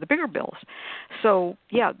bigger bills. So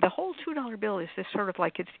the whole $2 bill is this sort of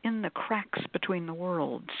like it's in the cracks between the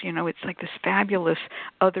worlds. It's like this fabulous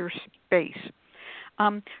other space.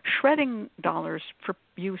 Shredding dollars for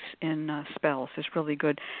use in spells is really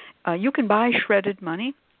good. You can buy shredded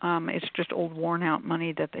money. It's just old worn-out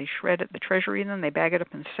money that they shred at the Treasury, and then they bag it up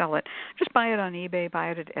and sell it. Just buy it on eBay, buy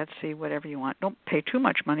it at Etsy, whatever you want. Don't pay too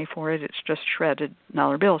much money for it. It's just shredded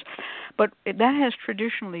dollar bills. But that has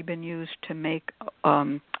traditionally been used to make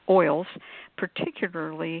oils,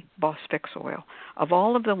 particularly Boss Fix oil. Of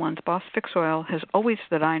all of the ones, Boss Fix oil has always,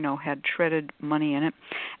 that I know, had shredded money in it,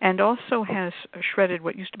 and also has shredded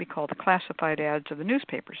what used to be called the classified ads of the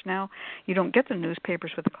newspapers. Now, you don't get the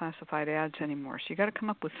newspapers with the classified ads anymore, so you got to come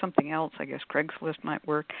up with something else. I guess Craigslist might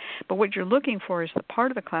work. But what you're looking for is the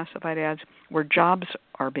part of the classified ads where jobs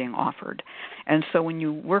are being offered. And so when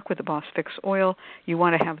you work with the Boss Fix oil, you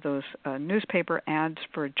want to have those newspaper ads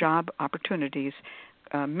for job opportunities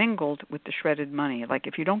mingled with the shredded money. Like,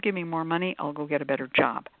 if you don't give me more money, I'll go get a better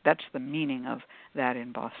job. That's the meaning of that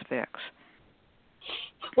in Boss Fix.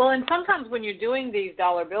 Well, and sometimes when you're doing these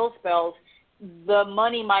dollar bill spells, the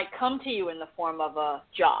money might come to you in the form of a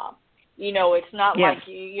job. It's not like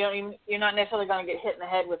you're not necessarily going to get hit in the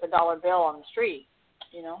head with a dollar bill on the street,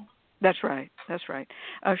 That's right.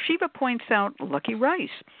 Shiva points out Lucky Rice.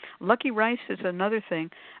 Lucky Rice is another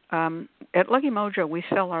thing. At Lucky Mojo, we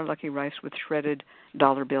sell our Lucky Rice with shredded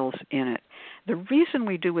dollar bills in it. The reason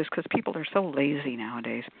we do is because people are so lazy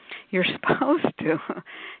nowadays. You're supposed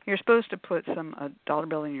to put a dollar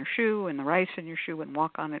bill in your shoe and the rice in your shoe and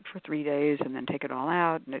walk on it for 3 days and then take it all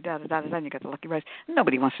out and and you got the lucky rice.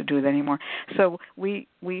 Nobody wants to do that anymore. So we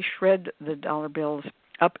shred the dollar bills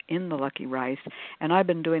up in the lucky rice, and I've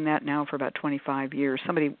been doing that now for about 25 years.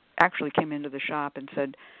 Somebody actually came into the shop and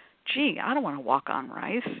said, "Gee, I don't want to walk on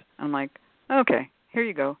rice." I'm like, "Okay, here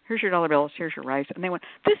you go. Here's your dollar bills. Here's your rice." And they went,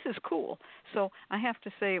 "This is cool." So I have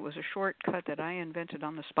to say it was a shortcut that I invented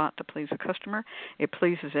on the spot to please a customer. It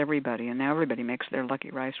pleases everybody, and now everybody makes their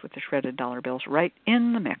lucky rice with the shredded dollar bills right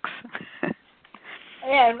in the mix.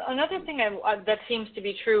 Yeah, another thing that seems to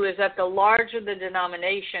be true is that the larger the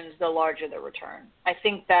denominations, the larger the return. I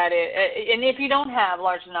think that and if you don't have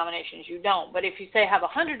large denominations, you don't. But if you say have a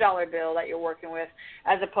 $100 bill that you're working with,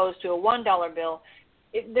 as opposed to a $1 bill,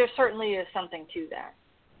 there certainly is something to that.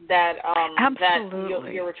 That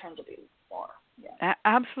your returns will be more. Yeah.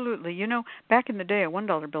 Absolutely. You know, back in the day, a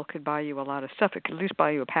 $1 bill could buy you a lot of stuff. It could at least buy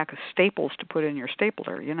you a pack of staples to put in your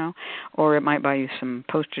stapler, you know, or it might buy you some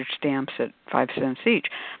postage stamps at 5 cents each.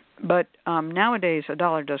 But nowadays, a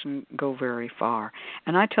dollar doesn't go very far.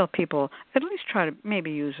 And I tell people, at least try to maybe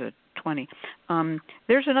use a 20.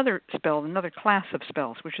 There's another class of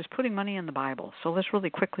spells, which is putting money in the Bible. So let's really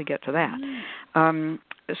quickly get to that.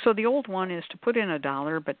 So the old one is to put in a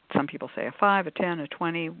dollar, but some people say a 5, a 10, a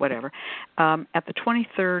 20, whatever, at the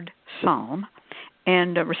 23rd Psalm,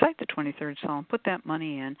 and recite the 23rd Psalm, put that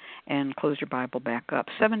money in, and close your Bible back up.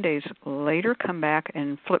 7 days later, come back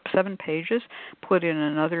and flip 7 pages, put in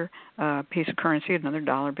another piece of currency, another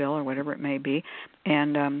dollar bill or whatever it may be,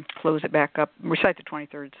 and close it back up. Recite the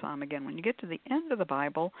 23rd Psalm again. When you get to the end of the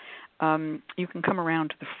Bible, you can come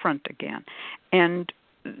around to the front again. And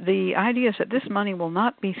the idea is that this money will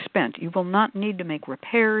not be spent. You will not need to make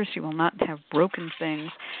repairs. You will not have broken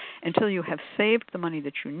things until you have saved the money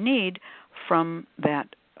that you need from that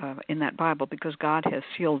in that Bible, because God has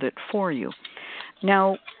sealed it for you.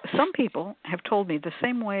 Now, some people have told me the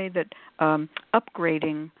same way that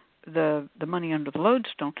upgrading the money under the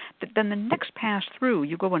lodestone, that then the next pass through,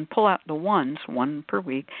 you go and pull out the ones, 1 per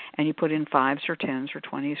week, and you put in 5s or 10s or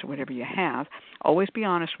 20s or whatever you have. Always be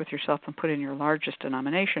honest with yourself and put in your largest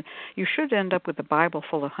denomination. You should end up with a Bible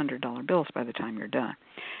full of $100 bills by the time you're done.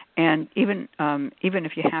 And even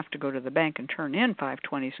if you have to go to the bank and turn in 5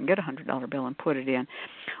 20s and get a $100 bill and put it in,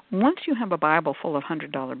 once you have a Bible full of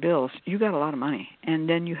 $100 bills, you got a lot of money, and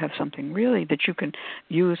then you have something really that you can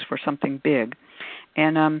use for something big.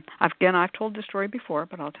 And I've told this story before,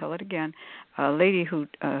 but I'll tell it again. A lady who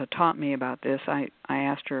taught me about this, I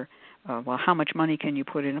asked her, well, how much money can you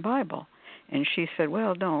put in a Bible? And she said,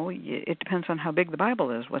 well, no, it depends on how big the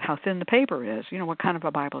Bible is, how thin the paper is, what kind of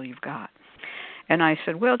a Bible you've got. And I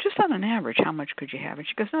said, well, just on an average, how much could you have? And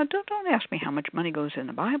she goes, no, don't ask me how much money goes in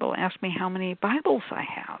the Bible. Ask me how many Bibles I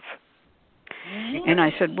have. And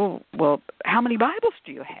I said, well, how many Bibles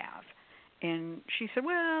do you have? And she said,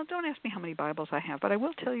 well, don't ask me how many Bibles I have, but I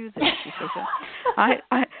will tell you this.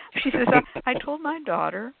 She says, I told my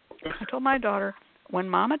daughter, when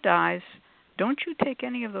Mama dies, don't you take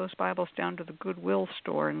any of those Bibles down to the Goodwill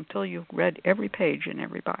store until you've read every page in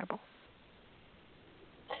every Bible.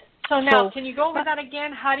 So now, can you go over that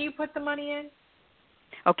again? How do you put the money in?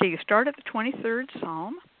 Okay, you start at the 23rd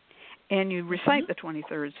Psalm, and you recite the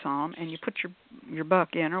 23rd Psalm, and you put your buck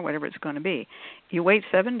in, or whatever it's going to be. You wait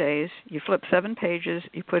 7 days, you flip 7 pages,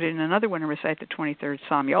 you put in another one and recite the 23rd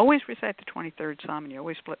Psalm. You always recite the 23rd Psalm, and you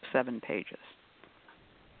always flip 7 pages.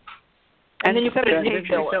 And then you put a new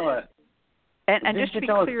bill in. And just to be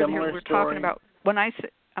clear here, we're talking about, when I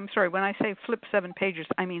say flip 7 pages,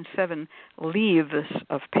 I mean 7 leaves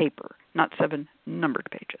of paper, not 7 numbered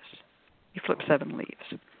pages. You flip 7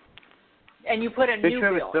 leaves. And you put a new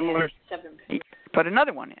bill in. Put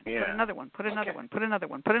another one in. Yeah. Put another one. Put another one. Put another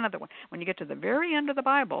one. Put another one. When you get to the very end of the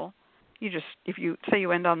Bible, if you say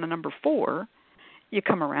you end on the number 4, you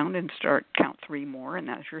come around and count 3 more, and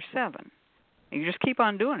that's your 7. And you just keep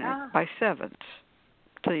on doing it by 7s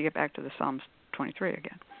until you get back to the Psalms 23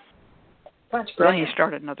 again. That's brilliant. Then you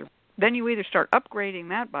start another. Then you either start upgrading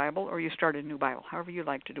that Bible or you start a new Bible, however you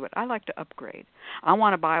like to do it. I like to upgrade. I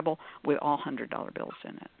want a Bible with all $100 bills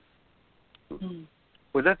in it.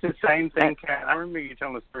 Well, that's the same thing, Kat. I remember you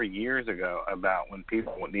telling a story years ago about when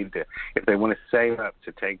people need to, if they want to save up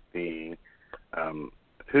to take the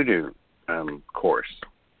Hoodoo course.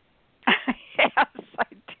 Yes, I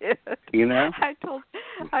did.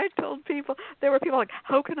 I told people, there were people like,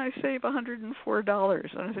 how can I save $104?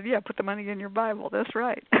 And I said, yeah, put the money in your Bible. That's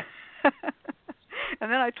right.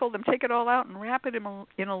 And then I told them, take it all out and wrap it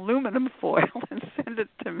in aluminum foil and send it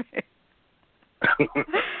to me.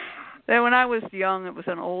 When I was young, it was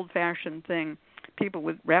an old-fashioned thing. People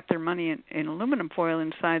would wrap their money in aluminum foil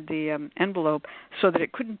inside the envelope so that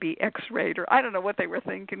it couldn't be X-rayed, or I don't know what they were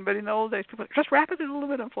thinking, but in the old days, people just wrap it in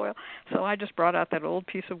aluminum foil. So I just brought out that old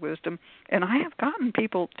piece of wisdom, and I have gotten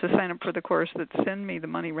people to sign up for the course that send me the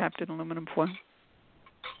money wrapped in aluminum foil.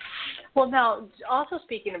 Well, now, also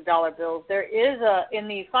speaking of dollar bills, there is in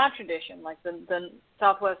the Ifa tradition, like the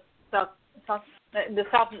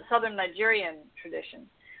southern Nigerian tradition,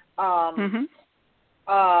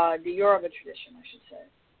 the Yoruba tradition, I should say.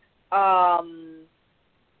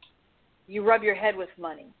 You rub your head with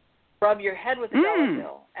money. Rub your head with a dollar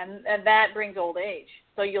bill, and that brings old age.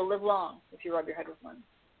 So you'll live long if you rub your head with money.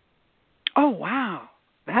 Oh, wow.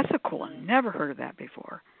 That's a cool one. Never heard of that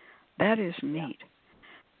before. That is neat.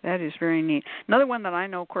 That is very neat. Another one that I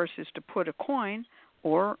know, of course, is to put a coin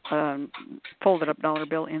or folded up dollar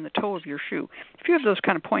bill in the toe of your shoe. If you have those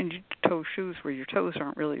kind of pointed toe shoes where your toes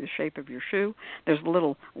aren't really the shape of your shoe, there's a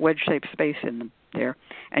little wedge-shaped space in there,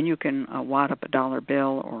 and you can wad up a dollar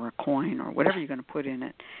bill or a coin or whatever you're going to put in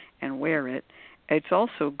it and wear it. It's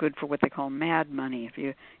also good for what they call mad money. If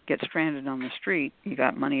you get stranded on the street, you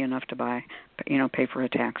got money enough to buy, pay for a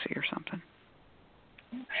taxi or something.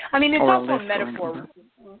 I mean, it's also a metaphor.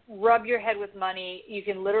 Rub your head with money. You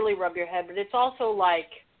can literally rub your head, but it's also a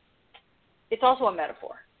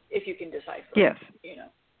metaphor if you can decipher. Yes.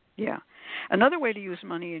 Yeah. Another way to use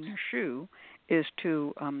money in your shoe is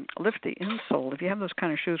to lift the insole. If you have those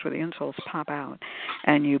kind of shoes where the insoles pop out,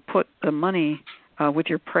 and you put the money with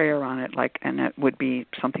your prayer on it, and that would be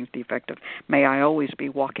something defective. May I always be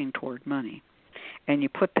walking toward money. And you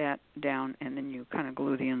put that down, and then you kind of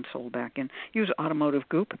glue the insole back in. Use automotive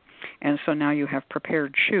goop, and so now you have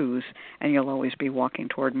prepared shoes, and you'll always be walking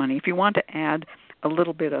toward money. If you want to add a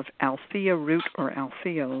little bit of althea root or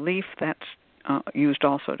althea leaf, that's used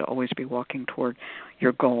also to always be walking toward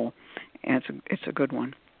your goal, and it's a good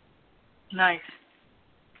one. Nice.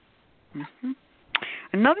 Mm-hmm.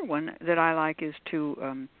 Another one that I like is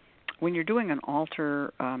to, when you're doing an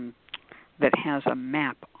altar that has a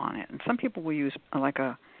map on it. And some people will use like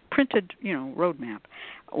a printed, road map,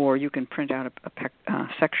 or you can print out a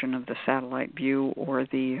section of the satellite view or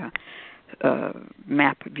the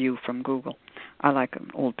map view from Google. I like an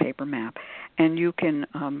old paper map. And you can,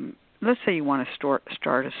 let's say you want to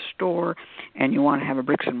start a store and you want to have a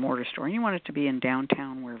bricks and mortar store, and you want it to be in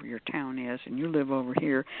downtown wherever your town is, and you live over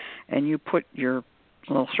here, and you put your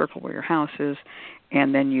little circle where your house is,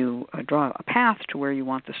 and then you draw a path to where you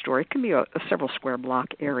want the store. It can be a several square block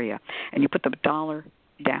area, and you put the dollar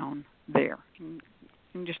down there. And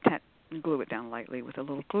just glue it down lightly with a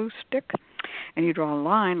little glue stick, and you draw a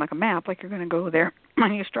line like a map, like you're going to go there,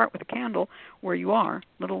 and you start with a candle where you are,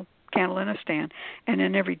 little candle in a stand, and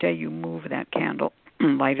then every day you move that candle,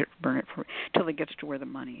 light it, burn it till it gets to where the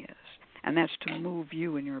money is. And that's to move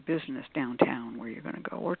you and your business downtown where you're going to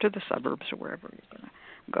go, or to the suburbs or wherever you're going to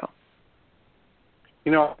go.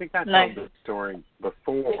 I think I told this story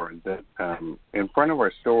before that in front of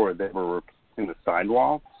our store they were replacing the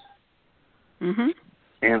sidewalks. Mm-hmm.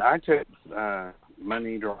 And I took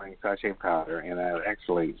money drawing sachet powder, and I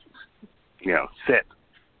actually, set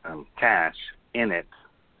cash in it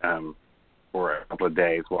for a couple of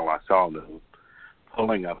days while I saw them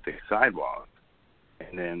pulling up the sidewalks.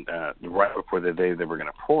 And then right before the day they were going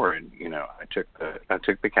to pour it, I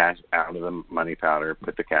took the cash out of the money powder,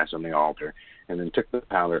 put the cash on the altar, and then took the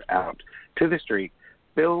powder out to the street,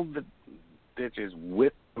 filled the ditches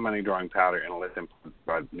with the money drawing powder, and let them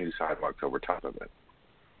put new sidewalks over top of it.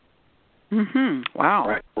 Mm-hmm.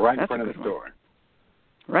 Wow. Right in front of the store.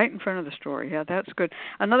 Right in front of the store. Yeah, that's good.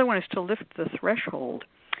 Another one is to lift the threshold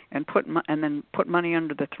and then put money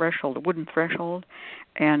under the threshold, a wooden threshold,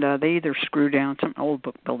 and they either screw down. Some old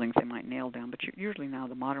buildings they might nail down, but usually now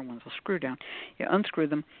the modern ones will screw down. You unscrew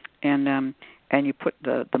them, and you put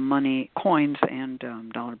the money, coins, and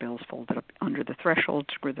dollar bills folded up under the threshold.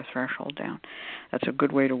 Screw the threshold down. That's a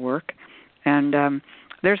good way to work. And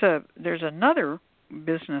there's another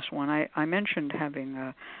business one. I mentioned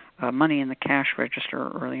having money in the cash register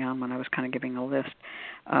early on when I was kind of giving a list.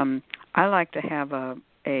 I like to have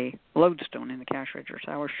a lodestone in the cash register.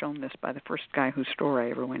 I was shown this by the first guy whose store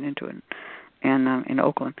I ever went into in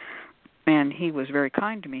Oakland. And he was very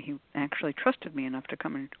kind to me. He actually trusted me enough to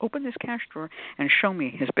come and open this cash drawer and show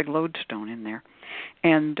me his big lodestone in there.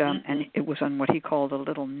 And it was on what he called a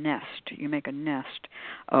little nest. You make a nest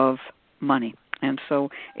of money. And so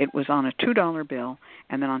it was on a $2 bill,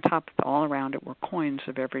 and then on top of all around it were coins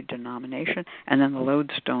of every denomination, and then the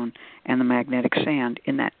lodestone and the magnetic sand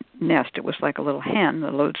in that nest. It was like a little hen. The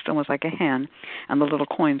lodestone was like a hen, and the little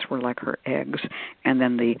coins were like her eggs, and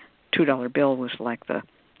then the $2 bill was like the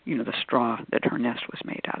the straw that her nest was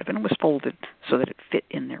made out of, and it was folded so that it fit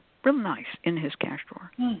in there real nice in his cash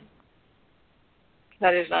drawer.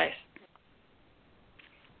 That is nice.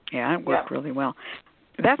 Yeah, it worked really well.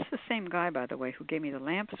 That's the same guy, by the way, who gave me the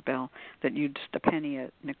lamp spell that used a penny,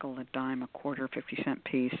 a nickel, a dime, a quarter, 50-cent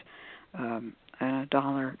piece, a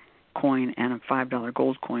dollar coin, and a $5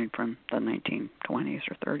 gold coin from the 1920s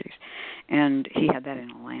or 30s. And he had that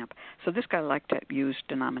in a lamp. So this guy liked to use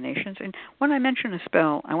denominations. And when I mention a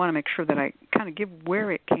spell, I want to make sure that I kind of give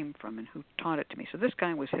where it came from and who taught it to me. So this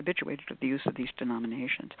guy was habituated to the use of these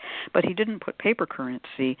denominations. But he didn't put paper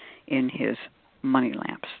currency in his money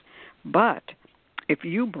lamps. But if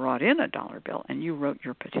you brought in a dollar bill and you wrote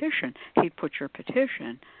your petition, he'd put your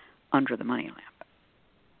petition under the money lamp.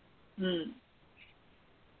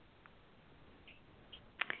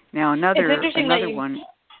 Now another one.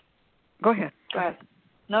 Go ahead. Go ahead.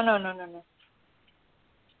 No. No,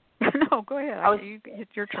 go ahead.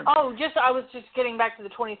 It's your turn. I was just getting back to the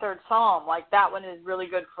 23rd Psalm. Like, that one is really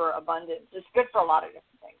good for abundance. It's good for a lot of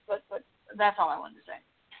different things. But that's all I wanted to say.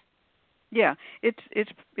 Yeah, it's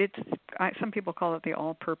some people call it the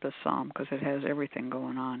all-purpose psalm because it has everything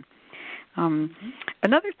going on.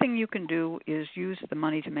 Another thing you can do is use the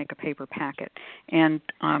money to make a paper packet,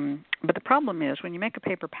 but the problem is when you make a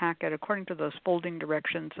paper packet, according to those folding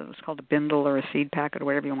directions, it's called a bindle or a seed packet or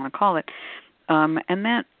whatever you want to call it, and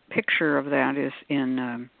that picture of that is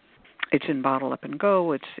it's in Bottle Up and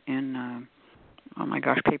Go, it's in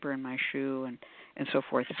Paper in My Shoe, and so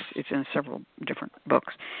forth. It's in several different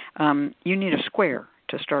books. You need a square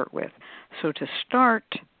to start with. So to start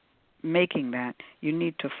making that, you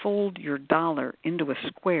need to fold your dollar into a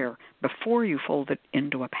square before you fold it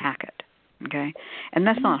into a packet, okay? And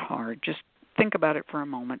that's not hard. Just think about it for a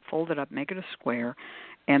moment, fold it up, make it a square,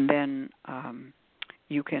 and then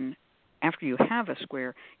you can, after you have a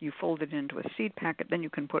square, you fold it into a seed packet, then you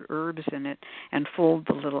can put herbs in it and fold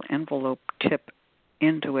the little envelope tip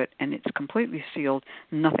into it, and it's completely sealed.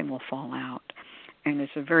 Nothing will fall out. And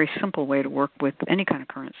it's a very simple way to work with any kind of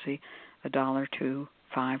currency, $1, $2,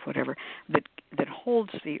 $5, whatever, that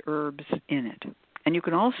holds the herbs in it. And you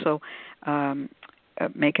can also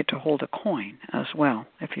make it to hold a coin as well,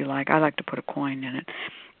 if you like. I like to put a coin in it.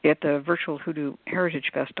 At the Virtual Hoodoo Heritage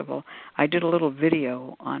Festival, I did a little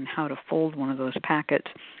video on how to fold one of those packets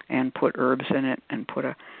and put herbs in it and put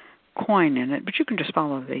a coin in it, but you can just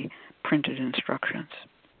follow the printed instructions.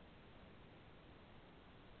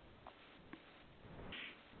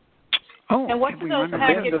 Oh, and what do those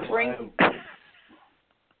packets bring?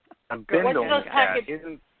 A bindle. What do those packets?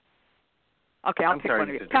 Okay, I'll pick one of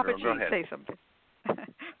you. Papa G, say something.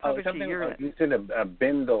 You said a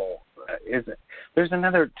bindle. There's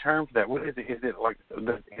another term for that. What is it? Is it like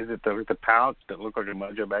the pouch that looks like a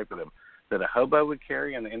Mojo bag that a hobo would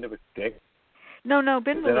carry on the end of a stick? No,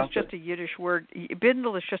 bindle is just a Yiddish word.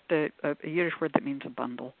 Bindle is just a Yiddish word that means a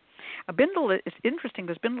bundle. A bindle is interesting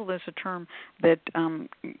because bindle is a term that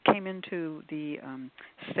came into the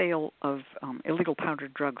sale of illegal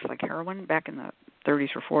powdered drugs like heroin back in the 30s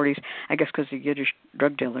or 40s. I guess because the Yiddish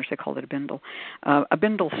drug dealers, they called it a bindle. A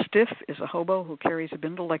bindle stiff is a hobo who carries a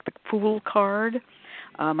bindle like the fool card.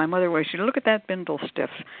 My mother always said, "Look at that bindle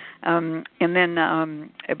stiff," and then,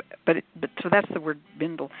 so that's the word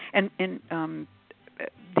bindle, and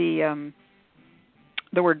the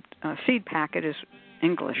word seed packet is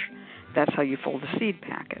English. That's how you fold a seed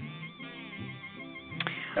packet.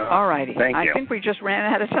 All righty. I think we just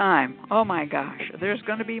ran out of time. Oh, my gosh. There's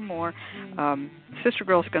going to be more. Sister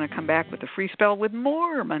Girl's going to come back with a free spell with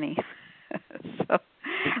more money. So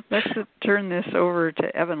let's turn this over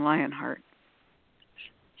to Evan Lionheart.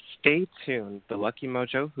 Stay tuned. The Lucky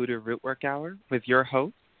Mojo Hoodoo Rootwork Hour with your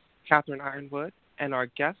host, Catherine Ironwood, and our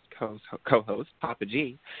guest co-host, Papa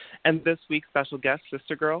G. And this week's special guest,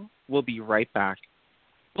 Sister Girl, will be right back.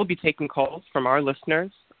 We'll be taking calls from our listeners,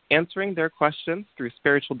 answering their questions through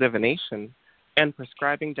spiritual divination, and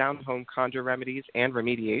prescribing down-home conjure remedies and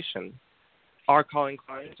remediation. Our calling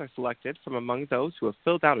clients are selected from among those who have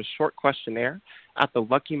filled out a short questionnaire at the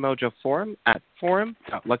Lucky Mojo forum at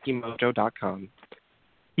forum.luckymojo.com.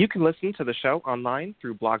 You can listen to the show online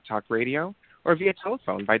through Blog Talk Radio or via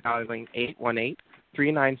telephone by dialing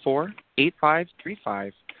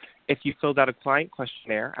 818-394-8535. If you filled out a client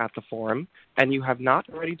questionnaire at the forum and you have not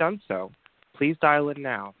already done so, please dial in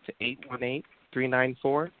now to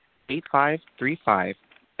 818-394-8535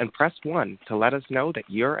 and press 1 to let us know that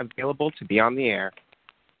you're available to be on the air.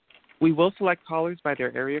 We will select callers by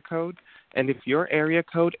their area code, and if your area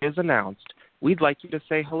code is announced, we'd like you to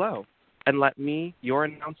say hello and let me, your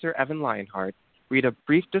announcer, Evan Lionheart, read a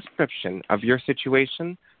brief description of your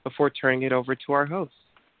situation before turning it over to our host.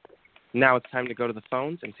 Now it's time to go to the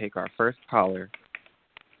phones and take our first caller.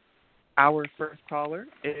 Our first caller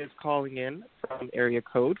is calling in from area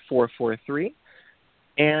code 443,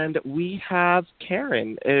 and we have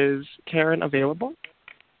Karen. Is Karen available?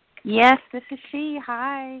 Yes, this is she.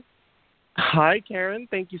 Hi. Hi, Karen.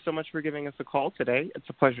 Thank you so much for giving us a call today. It's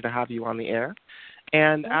a pleasure to have you on the air.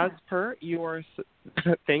 And as per your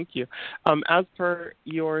thank you. As per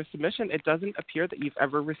your submission, it doesn't appear that you've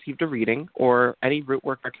ever received a reading or any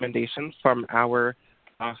Rootwork recommendations from our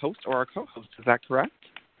host or our co-host. Is that correct?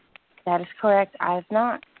 That is correct. I have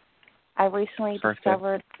not. I recently Perfect.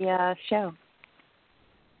 discovered the show.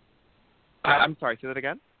 I'm sorry, say that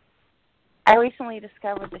again? I recently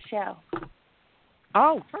discovered the show.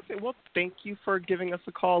 Oh, perfect. Well, thank you for giving us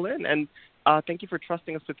a call in, and thank you for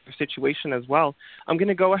trusting us with your situation as well. I'm going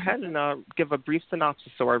to go ahead and give a brief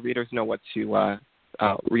synopsis so our readers know what to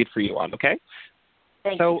read for you on, okay?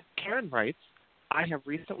 Thank you. So Karen writes, I have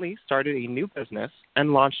recently started a new business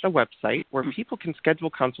and launched a website where people can schedule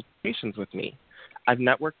consultations with me. I've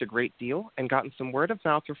networked a great deal and gotten some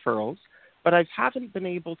word-of-mouth referrals, but I haven't been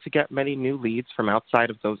able to get many new leads from outside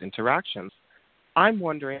of those interactions. I'm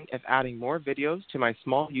wondering if adding more videos to my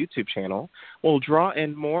small YouTube channel will draw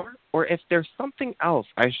in more, or if there's something else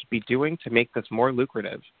I should be doing to make this more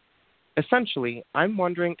lucrative. Essentially, I'm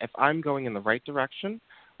wondering if I'm going in the right direction,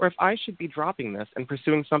 or if I should be dropping this and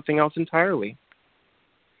pursuing something else entirely.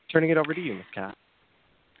 Turning it over to you, Ms. Kat.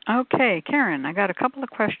 Okay, Karen, I got a couple of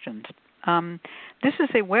questions. This is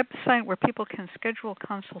a website where people can schedule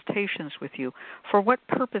consultations with you. For what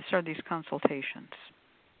purpose are these consultations?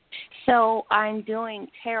 So I'm doing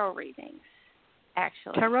tarot readings,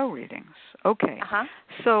 actually. Tarot readings. Okay. Uh-huh.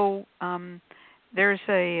 So there's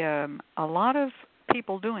a lot of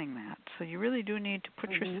people doing that. So you really do need to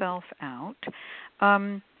put yourself out.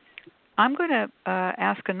 I'm going to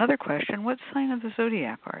ask another question. What sign of the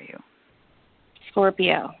zodiac are you?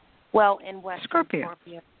 Scorpio. Well, in Western Scorpio.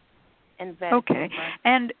 In Vedic. Okay.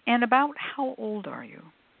 And about how old are you?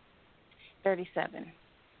 37.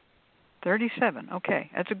 37.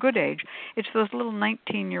 Okay, that's a good age. It's those little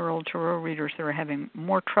 19-year-old tarot readers that are having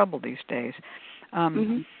more trouble these days,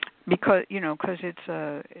 because it's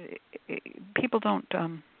people don't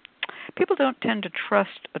tend to trust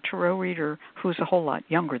a tarot reader who's a whole lot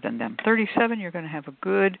younger than them. 37, you're going to have a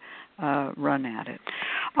good run at it.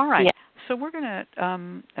 All right. Yeah. So we're going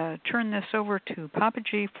to turn this over to Papa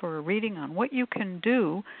G for a reading on what you can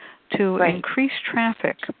do to increase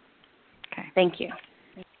traffic. Okay. Thank you.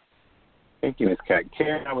 Thank you, Ms. Kat.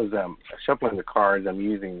 Karen, I was shuffling the cards. I'm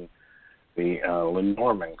using the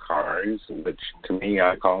Lenormand cards, which to me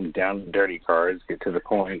I call them down and dirty cards, get to the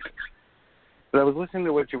point. But I was listening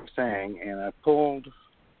to what you were saying, and I pulled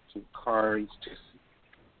some cards.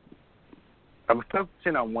 I was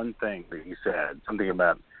focusing on one thing that you said, something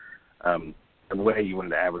about the way you wanted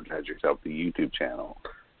to advertise yourself, the YouTube channel.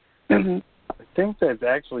 And I think that's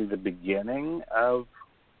actually the beginning of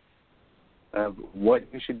what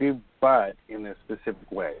you should do, but in a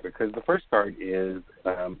specific way. Because the first card is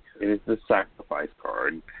it is the sacrifice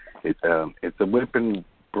card. It's a whip and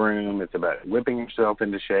broom. It's about whipping yourself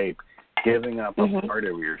into shape, giving up a part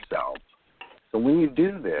of yourself. So when you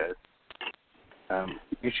do this,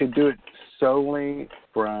 you should do it solely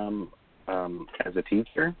from as a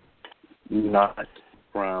teacher, not as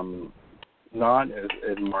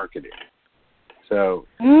marketing. So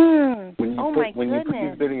when you put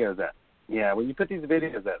these videos out. Yeah, when you put these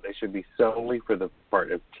videos out, they should be solely for the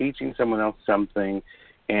part of teaching someone else something.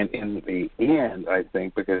 And in the end, I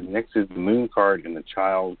think, because next is the moon card and the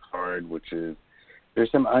child card, which is there's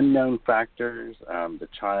some unknown factors. The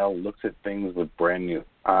child looks at things with brand new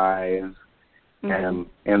eyes. And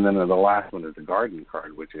then the last one is the garden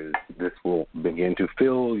card, which is this will begin to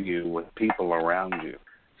fill you with people around you.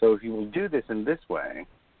 So if you will do this in this way,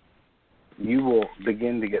 you will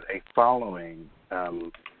begin to get a following.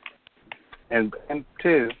 And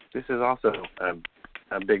two, this is also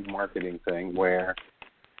a big marketing thing where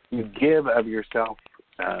you give of yourself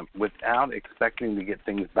without expecting to get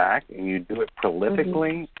things back, and you do it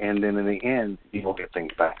prolifically, and then in the end, you will get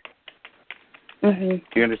things back. Do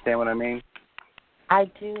you understand what I mean?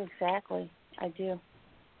 I do, exactly. I do.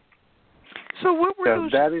 So what were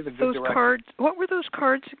those direction. cards? What were those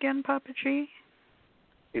cards again, Papa G?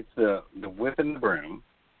 It's the whip and the broom,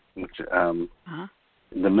 which the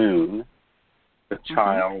moon, the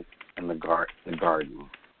child, and the garden.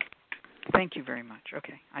 Thank you very much.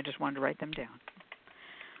 Okay, I just wanted to write them down.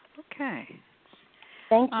 Okay.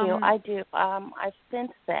 Thank you. I do. I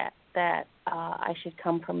sense that I should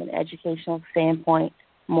come from an educational standpoint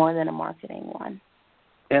more than a marketing one.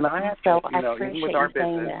 And I have so to, I even appreciate with our you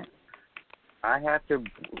saying business, that. I have to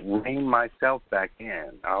rein myself back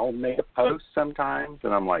in. I'll make a post sometimes,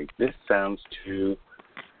 and I'm like, this sounds too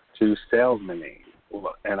salesman-y.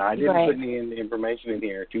 And I didn't put any information in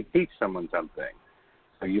here to teach someone something.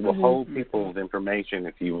 So you will hold people's information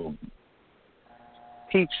if you will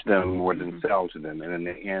teach them more than sell to them. And in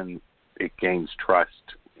the end, it gains trust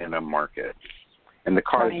in a market. And the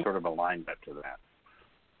cards sort of aligned up to that.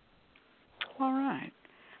 All right.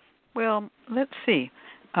 Well, let's see.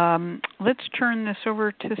 Let's turn this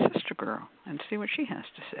over to Sister Girl and see what she has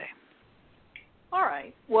to say. All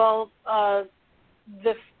right. Well,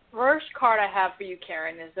 the first card I have for you,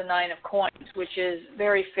 Karen, is the Nine of Coins, which is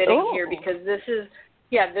very fitting here because this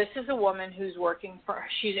is a woman who's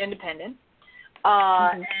she's independent.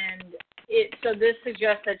 And so this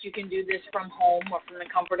suggests that you can do this from home or from the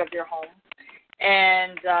comfort of your home.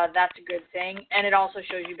 And that's a good thing. And it also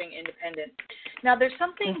shows you being independent. Now, there's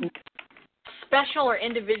something special or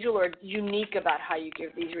individual or unique about how you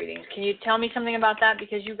give these readings. Can you tell me something about that?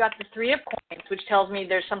 Because you got the Three of Coins, which tells me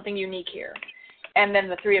there's something unique here. And then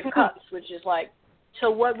the Three of Cups, which is like, so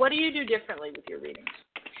what do you do differently with your readings?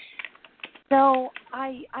 So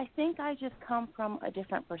I think I just come from a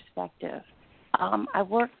different perspective. I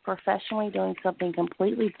worked professionally doing something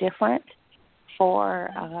completely different for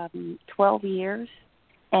 12 years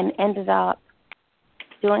and ended up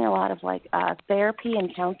doing a lot of therapy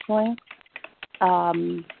and counseling.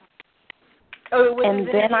 And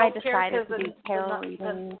then I decided to do tarot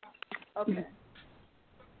readings. Okay.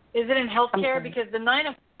 Is it in healthcare? Because the Nine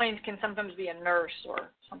of Coins can sometimes be a nurse or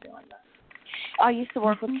something like that. I used to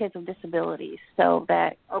work with kids with disabilities, so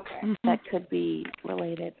that could be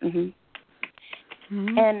related.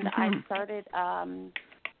 And I started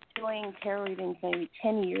doing tarot readings maybe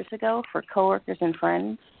 10 years ago for coworkers and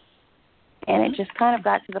friends. And it just kind of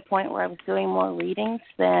got to the point where I was doing more readings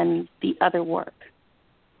than the other work.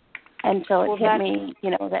 And so it hit me,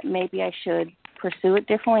 that maybe I should pursue it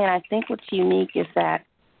differently. And I think what's unique is that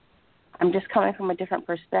I'm just coming from a different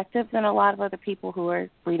perspective than a lot of other people who are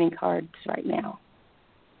reading cards right now.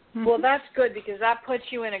 Well, that's good because that puts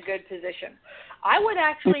you in a good position. I would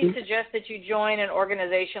actually suggest that you join an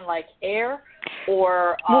organization like AIR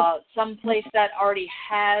or some place that already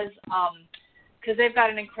has, because they've got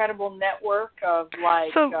an incredible network of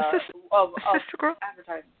Sister Girl,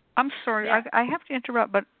 advertising. I'm sorry, I have to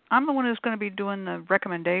interrupt, but I'm the one who's going to be doing the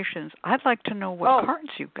recommendations. I'd like to know what cards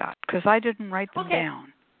you got because I didn't write them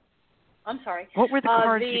down. I'm sorry. What were the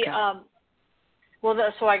cards you got?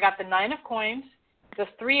 So I got the Nine of Coins, the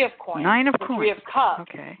Three of Coins, the Coins. Three of Cups.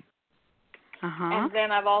 Okay. And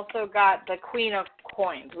then I've also got the Queen of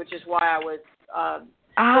Coins, which is why I was.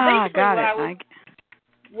 Got it.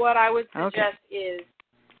 What I would suggest is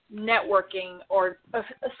networking or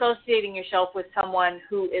associating yourself with someone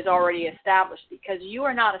who is already established because you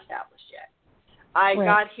are not established yet. I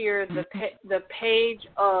got here the Page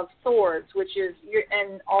of Swords, which is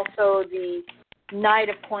and also the Knight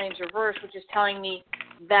of Coins reverse, which is telling me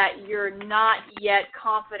that you're not yet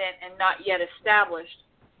confident and not yet established.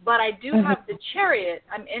 But I do have the Chariot.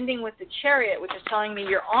 I'm ending with the Chariot, which is telling me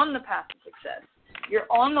you're on the path to success. You're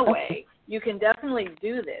on the way. You can definitely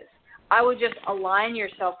do this. I would just align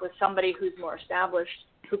yourself with somebody who's more established,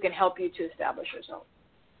 who can help you to establish yourself.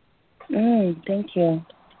 Thank you.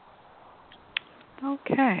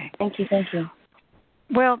 Okay. Thank you.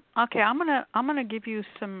 Well, okay, I'm gonna give you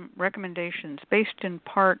some recommendations based in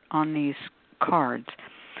part on these cards.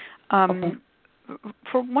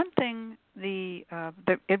 For one thing, the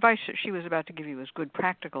advice that she was about to give you was good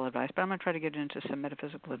practical advice, but I'm going to try to get into some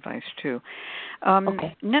metaphysical advice too.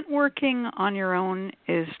 Networking on your own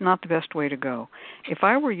is not the best way to go. If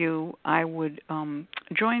I were you, I would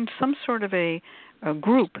join some sort of a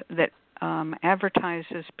group that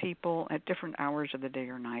advertises people at different hours of the day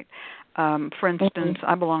or night. For instance,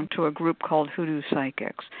 I belong to a group called Hoodoo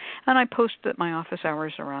Psychics, and I post that my office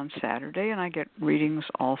hours are on Saturday, and I get readings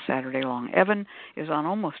all Saturday long. Evan is on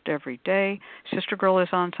almost every day. Sister Girl is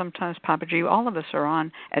on sometimes. Papa G, all of us are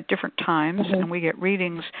on at different times, and we get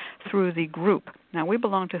readings through the group. Now, we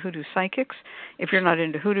belong to Hoodoo Psychics. If you're not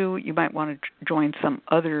into Hoodoo, you might want to join some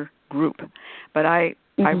other group, but I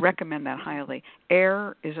recommend that highly.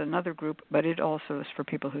 AIR is another group, but it also is for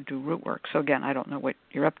people who do Rootwork. So again, I don't know what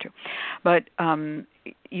you're up to. But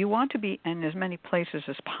you want to be in as many places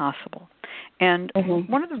as possible. And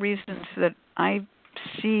one of the reasons that I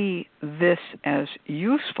see this as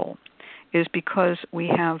useful is because we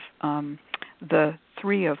have the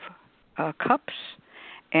Three of Cups,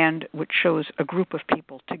 and which shows a group of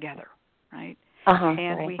people together, right?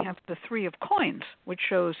 We have the Three of Coins, which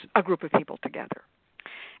shows a group of people together.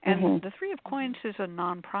 And the Three of Coins is a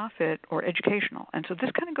nonprofit or educational. And so this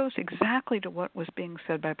kind of goes exactly to what was being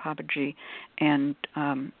said by Papa G and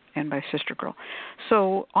by Sister Girl.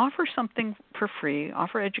 So offer something for free,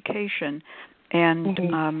 offer education, and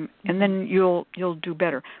then you'll do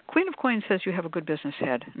better. Queen of Coins says you have a good business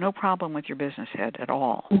head. No problem with your business head at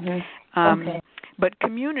all. But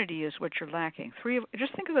community is what you're lacking.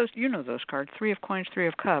 Just think of those. You know those cards: Three of Coins, Three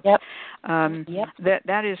of Cups.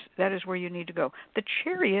 That is where you need to go. The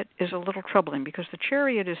Chariot is a little troubling because the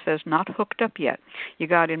Chariot says not hooked up yet. You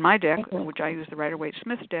got in my deck, which I use the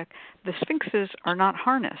Rider-Waite-Smith deck. The Sphinxes are not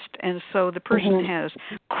harnessed, and so the person has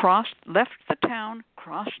left the town,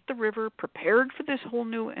 crossed the river, prepared for this whole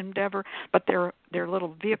new endeavor, but their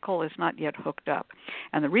little vehicle is not yet hooked up.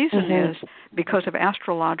 And the reason is because of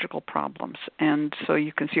astrological problems. And so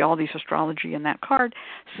you can see all these astrology in that card.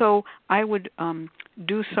 So I would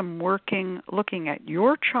do some looking at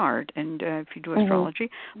your chart, and if you do astrology,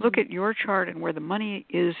 look at your chart and where the money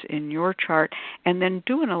is in your chart, and then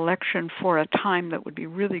do an election for a time that would be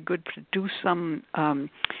really good to do some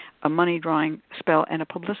a money drawing spell and a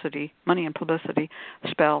money and publicity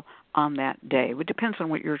spell on that day. It depends on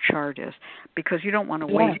what your chart is, because you don't want to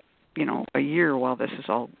wait, a year while this is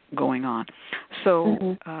all going on.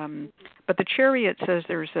 So, but the Chariot says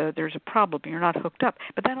there's a problem. You're not hooked up,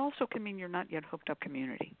 but that also can mean you're not yet hooked up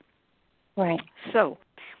community. Right. So,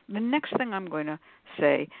 the next thing I'm going to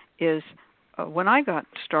say is, when I got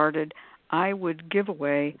started, I would give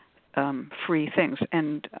away free things,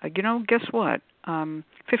 and guess what?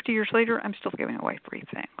 50 years later, I'm still giving away free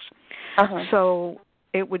things. So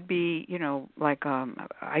it would be, like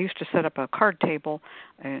I used to set up a card table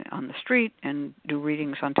on the street and do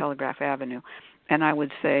readings on Telegraph Avenue. And I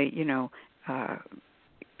would say, if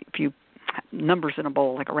you numbers in a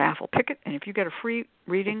bowl, like a raffle, pick it. And if you get a free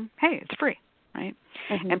reading, hey, it's free, right?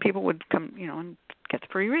 And people would come, and get the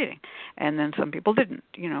free reading. And then some people didn't.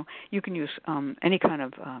 You can use any kind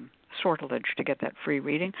of sortilege to get that free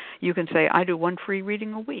reading. You can say, I do one free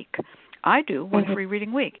reading a week. I do one free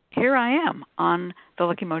reading a week. Here I am on the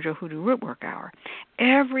Lucky Mojo Hoodoo Rootwork Hour.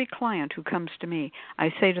 Every client who comes to me,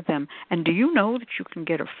 I say to them, and do you know that you can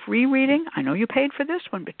get a free reading? I know you paid for this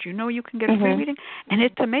one, but you know you can get a free reading? And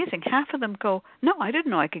it's amazing. Half of them go, no, I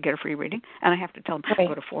didn't know I could get a free reading. And I have to tell them,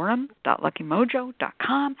 go to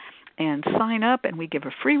forum.luckymojo.com and sign up, and we give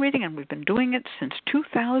a free reading, and we've been doing it since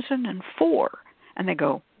 2004. And they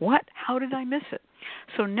go, what? How did I miss it?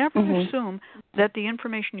 So never assume that the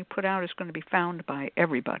information you put out is going to be found by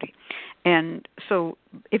everybody. And so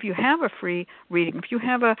if you have a free reading, if you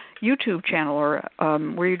have a YouTube channel or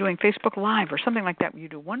where you're doing Facebook Live or something like that, where you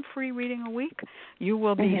do one free reading a week, you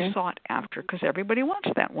will be sought after, because everybody wants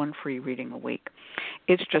that one free reading a week.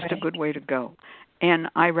 It's just a good way to go. And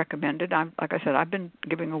I recommend it. Like I said, I've been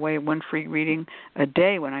giving away one free reading a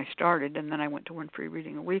day when I started, and then I went to one free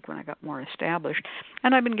reading a week when I got more established.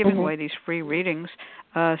 And I've been giving away these free readings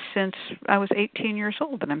since I was 18 years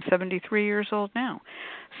old, and I'm 73 years old now.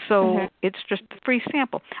 So it's just a free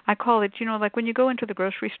sample. I call it, like when you go into the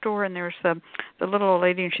grocery store and there's the little old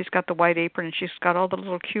lady, and she's got the white apron, and she's got all the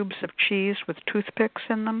little cubes of cheese with toothpicks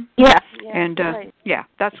in them. And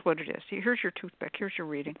that's what it is. Here's your toothpick. Here's your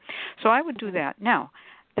reading. So I would do that. Now,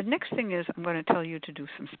 the next thing is I'm going to tell you to do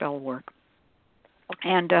some spell work.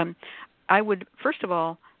 And I would, first of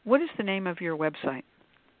all, what is the name of your website?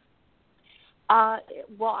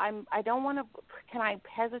 Well, I don't want to. Can I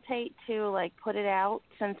hesitate to put it out,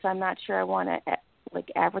 since I'm not sure I want to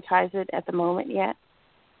advertise it at the moment yet?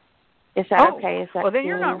 Is that okay? Is that well, then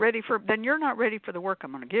you're not ready for the work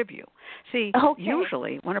I'm going to give you. See,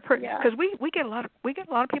 usually when a person, because we get a lot of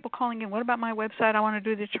people calling in. What about my website? I want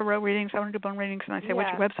to do the tarot readings. I want to do bone readings, and I say, what's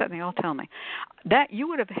your website? And they all tell me. That you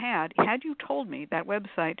would have had you told me that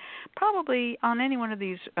website, probably on any one of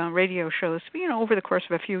these radio shows. Over the course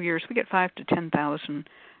of a few years, we get 5,000 to 10,000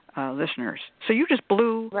 listeners. So you just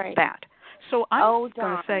blew that. So I'm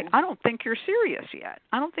going to say, I don't think you're serious yet.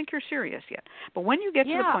 But when you get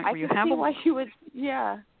to the point where you have I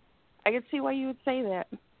can see why you would say that.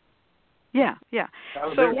 Yeah.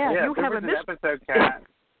 So you have a episode, Kat.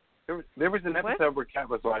 There was an episode where Kat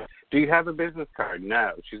was like, do you have a business card?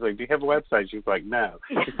 No. She's like, do you have a website? She's like, no.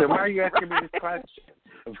 She said, why are you asking me this question?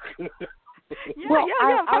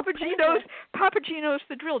 Papa G knows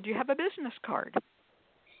the drill. Do you have a business card?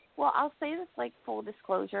 Well, I'll say this full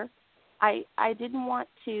disclosure. I didn't want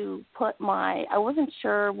to put I wasn't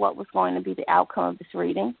sure what was going to be the outcome of this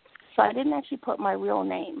reading, so I didn't actually put my real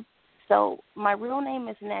name. So my real name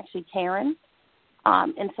isn't actually Karen,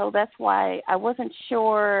 and so that's why I wasn't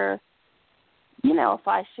sure if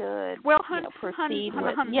I should proceed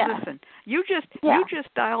with listen. You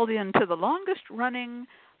just dialed into the longest running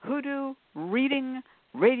Hoodoo reading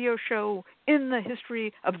radio show in the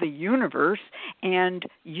history of the universe, and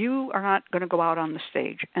you are not going to go out on the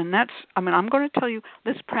stage. And I'm going to tell you,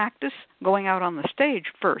 let's practice going out on the stage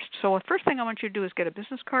first. So the first thing I want you to do is get a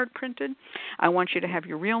business card printed. I want you to have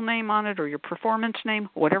your real name on it or your performance name,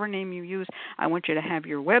 whatever name you use. I want you to have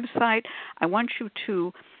your website. I want you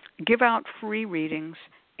to give out free readings,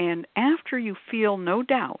 and after you feel no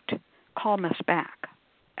doubt, call us back.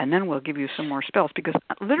 And then we'll give you some more spells, because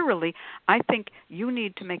literally I think you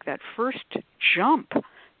need to make that first jump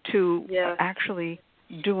to actually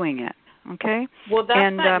doing it, okay? Well, that's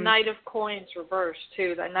that Knight of Coins reverse,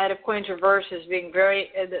 too. That Knight of Coins reverse is being very,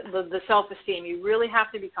 the self-esteem. You really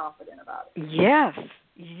have to be confident about it.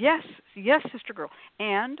 Yes, sister girl.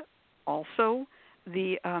 And also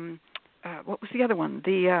the, what was the other one?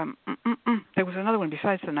 There was another one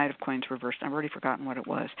besides the Knight of Coins reversed. I've already forgotten what it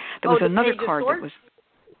was. There was another card that was...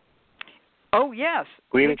 Oh yes,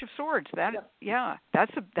 Page of Swords. That's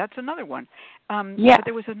another one. But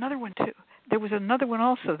there was another one too. There was another one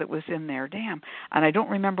also that was in there. Damn, and I don't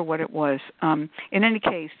remember what it was. In any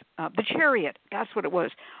case, the Chariot. That's what it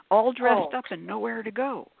was. All dressed up and nowhere to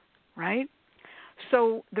go. Right.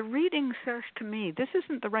 So the reading says to me, this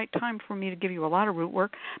isn't the right time for me to give you a lot of root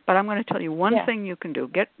work, but I'm going to tell you one thing you can do.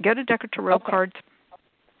 Get a deck of tarot cards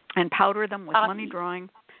and powder them with money drawing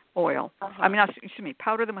oil.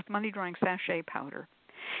 Powder them with money drawing sachet powder.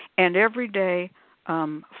 And every day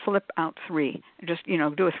flip out 3. Just,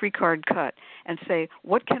 do a 3-card cut and say,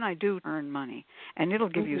 what can I do to earn money? And it'll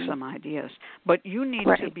give you some ideas. But you need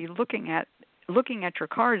to be looking at your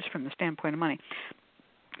cards from the standpoint of money.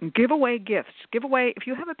 Give away gifts. If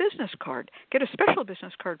you have a business card, get a special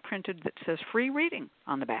business card printed that says free reading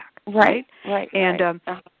on the back. Right. And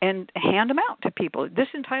hand them out to people. This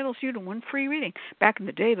entitles you to one free reading. Back in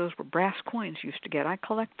the day, those were brass coins used to get. I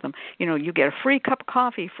collect them. You get a free cup of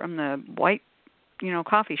coffee from the white,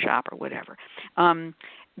 coffee shop or whatever. And,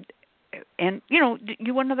 in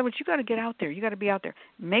other words, you got to get out there. You got to be out there.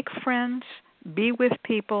 Make friends. Be with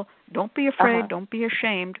people. Don't be afraid. Don't be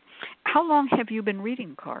ashamed. How long have you been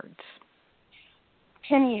reading cards?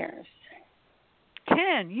 10 years.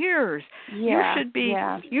 10 years. Yeah.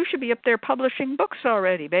 You should be up there publishing books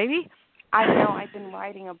already, baby. I know. I've been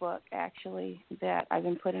writing a book, actually, that I've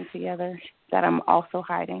been putting together that I'm also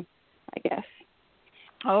hiding, I guess.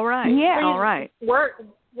 All right. Yeah. All right.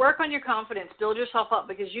 Work on your confidence. Build yourself up,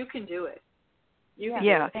 because you can do it. You can do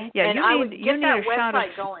it. Yeah. And I would get that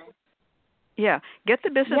website going. Yeah, get the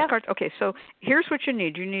business card. Okay, so here's what you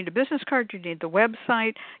need. You need a business card, you need the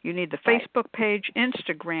website, you need the Facebook page,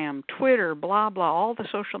 Instagram, Twitter, blah, blah, all the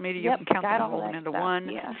social media. You can count them all into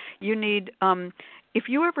one. Yeah. You need, if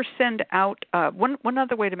you ever send out, one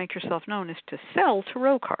other way to make yourself known is to sell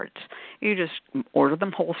tarot cards. You just order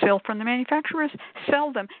them wholesale from the manufacturers,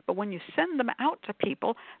 sell them, but when you send them out to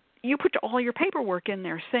people, you put all your paperwork in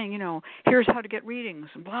there saying, here's how to get readings,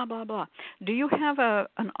 blah, blah, blah. Do you have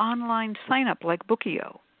an online sign-up like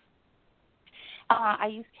Bookio? I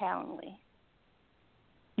use Calendly.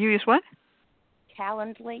 You use what?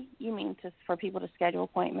 Calendly? You mean for people to schedule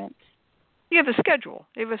appointments? You have a schedule.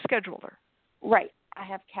 You have a scheduler. Right. I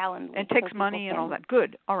have Calendly. And it takes money and all that.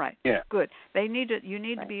 Good. All right. Yeah. Good. You need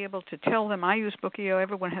to be able to tell them, I use Bookio.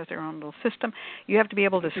 Everyone has their own little system. You have to be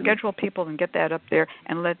able to schedule people and get that up there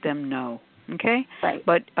and let them know. Okay? Right.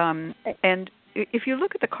 But and if you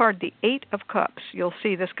look at the card, the 8 of Cups, you'll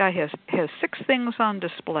see this guy has 6 things on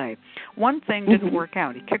display. One thing didn't work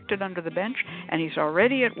out. He kicked it under the bench, and he's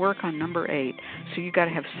already at work on number 8. So you've got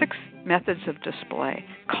to have 6 methods of display.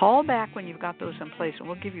 Call back when you've got those in place, and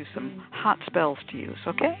we'll give you some hot spells to use,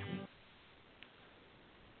 okay?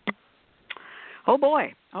 Oh,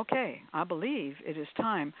 boy. Okay. I believe it is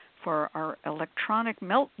time for our electronic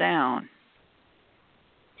meltdown.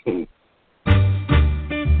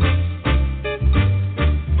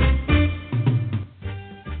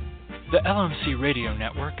 The LMC Radio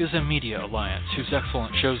Network is a media alliance whose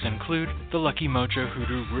excellent shows include The Lucky Mojo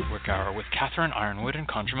Hoodoo Rootwork Hour with Catherine Ironwood and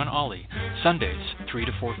Conjurman Ollie, Sundays 3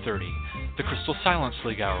 to 4:30. The Crystal Silence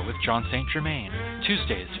League Hour with John St. Germain,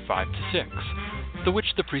 Tuesdays 5 to 6. The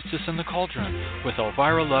Witch, the Priestess, and the Cauldron with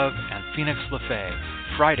Elvira Love and Phoenix LaFay,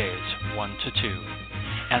 Fridays 1 to 2.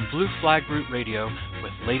 And Blue Flag Root Radio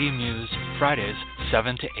with Lady Muse, Fridays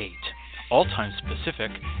 7 to 8. All times Pacific,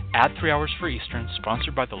 at 3 hours for Eastern,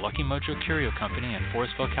 sponsored by the Lucky Mojo Curio Company in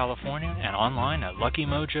Forestville, California, and online at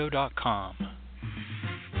luckymojo.com.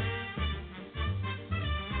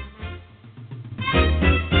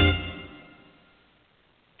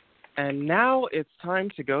 And now it's time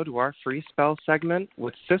to go to our free spell segment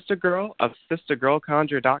with Sister Girl of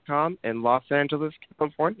SisterGirlConjure.com in Los Angeles,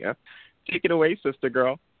 California. Take it away, Sister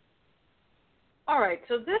Girl. All right,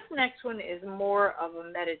 so this next one is more of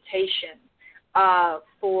a meditation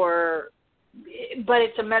but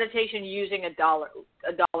it's a meditation using a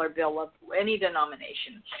dollar bill of any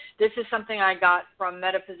denomination. This is something I got from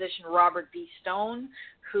metaphysician Robert B. Stone,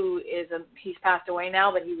 he's passed away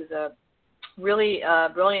now, but he was a really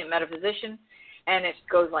brilliant metaphysician, and it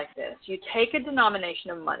goes like this. You take a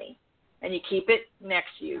denomination of money, and you keep it next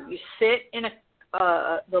to you. You sit in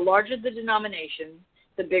the larger the denomination,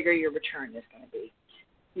 the bigger your return is going to be.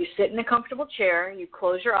 You sit in a comfortable chair, you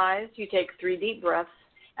close your eyes, you take 3 deep breaths,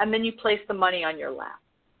 and then you place the money on your lap.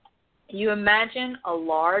 You imagine a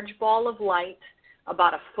large ball of light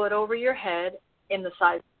about a foot over your head in the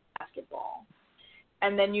size of a basketball.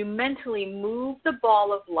 And then you mentally move the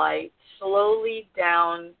ball of light slowly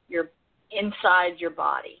down inside your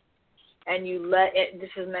body. And you let it, this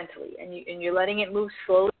is mentally, and you're letting it move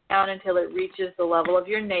slowly down until it reaches the level of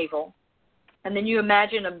your navel. And then you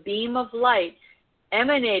imagine a beam of light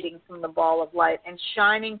emanating from the ball of light and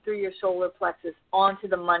shining through your solar plexus onto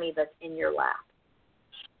the money that's in your lap.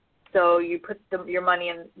 So you put the money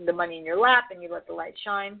in your lap and you let the light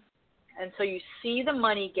shine. And so you see the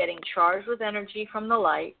money getting charged with energy from the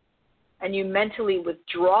light, and you mentally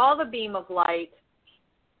withdraw the beam of light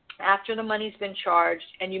after the money's been charged,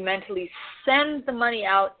 and you mentally send the money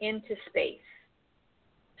out into space.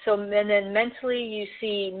 So and then mentally you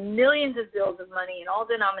see millions of bills of money in all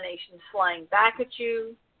denominations flying back at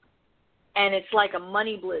you, and it's like a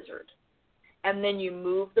money blizzard. And then you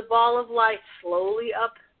move the ball of light slowly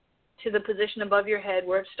up to the position above your head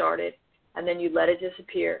where it started, and then you let it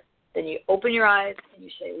disappear. Then you open your eyes and you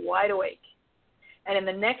say, wide awake. And in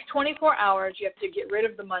the next 24 hours, you have to get rid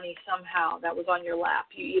of the money somehow that was on your lap.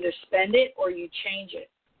 You either spend it or you change it.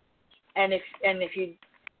 And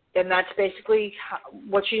that's basically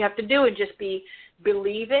what you have to do, and just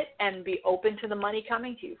believe it and be open to the money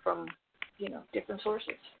coming to you from, different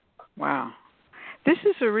sources. Wow. This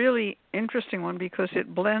is a really interesting one because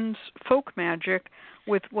it blends folk magic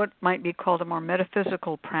with what might be called a more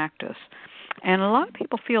metaphysical practice. And a lot of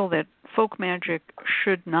people feel that folk magic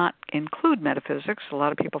should not include metaphysics. A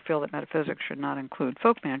lot of people feel that metaphysics should not include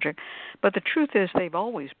folk magic. But the truth is they've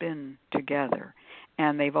always been together,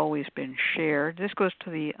 and they've always been shared. This goes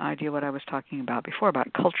to the idea what I was talking about before,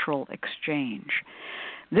 about cultural exchange.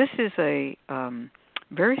 This is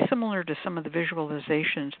very similar to some of the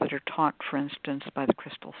visualizations that are taught, for instance, by the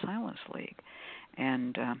Crystal Silence League,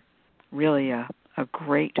 and really a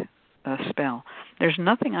great spell. There's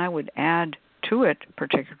nothing I would add to it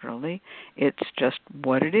particularly. It's just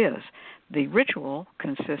what it is. The ritual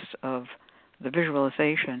consists of the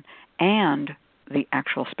visualization and the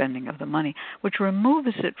actual spending of the money, which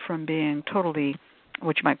removes it from being totally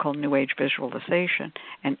what you might call New Age visualization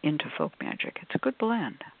and into folk magic. It's a good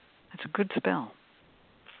blend. It's a good spell.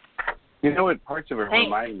 You know what parts of it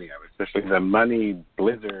remind me of, especially the money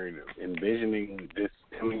blizzard, envisioning this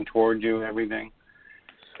coming towards you and everything,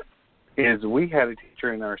 is we had a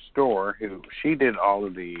teacher in our store who, she did all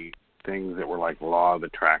of the things that were like law of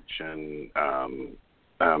attraction.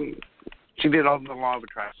 She did all the law of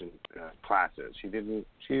attraction classes.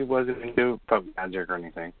 She wasn't into folk magic or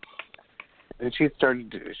anything. And she said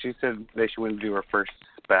that she wanted to do her first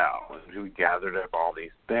spell. And we gathered up all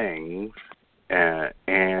these things, and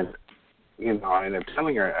I ended up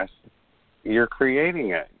telling her, you're creating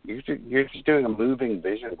it. You're just doing a moving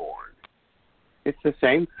vision board. It's the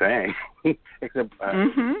same thing, except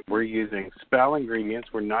we're using spell ingredients.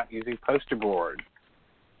 We're not using poster board.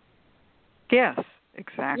 Yes,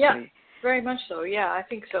 exactly. Yeah, very much so. Yeah, I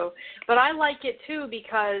think so. But I like it, too,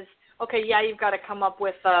 because, you've got to come up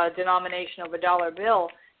with a denomination of a dollar bill.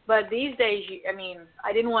 But these days,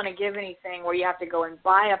 I didn't want to give anything where you have to go and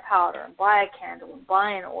buy a powder and buy a candle and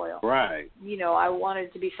buy an oil. Right. I wanted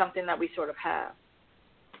it to be something that we sort of have.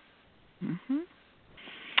 Mm-hmm.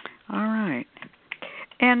 All right.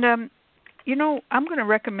 And, I'm going to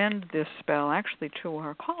recommend this spell actually to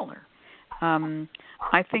our caller.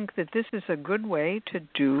 I think that this is a good way to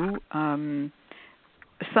do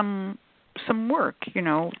some work,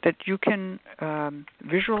 that you can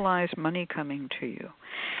visualize money coming to you.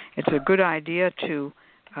 It's a good idea to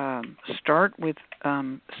start with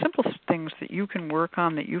simple things that you can work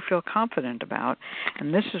on that you feel confident about.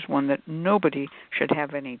 And this is one that nobody should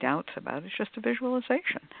have any doubts about. It's just a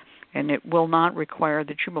visualization. And it will not require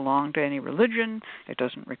that you belong to any religion. It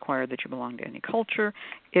doesn't require that you belong to any culture.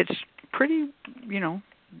 It's pretty,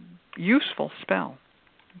 useful spell.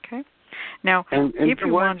 Okay? Now, and if there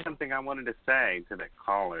you was want something I wanted to say to that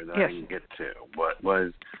caller that Yes. I didn't get to, what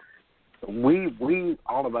was we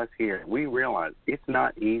all of us here, we realize it's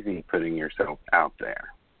not easy putting yourself out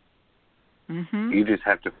there. Mm-hmm. You just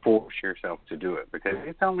have to force yourself to do it, because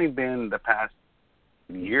it's only been the past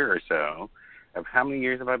year or so. Of how many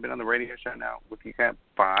years have I been on the radio show now with you, Kat?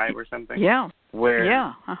 5 or something? Yeah. Where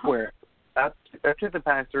Uh-huh. where up to the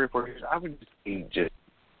past 3 or 4 years, I would just be just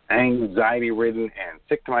anxiety-ridden and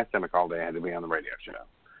sick to my stomach all day. I had to be on the radio show.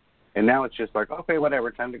 And now it's just like, okay, whatever,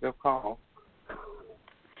 time to go call.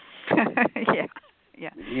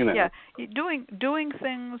 Yeah. You know. Yeah. Doing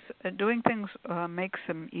things makes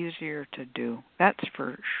them easier to do. That's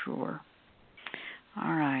for sure.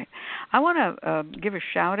 All right. I want to give a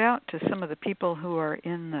shout out to some of the people who are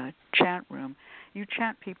in the chat room. You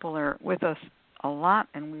chat people are with us a lot,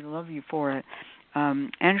 and we love you for it.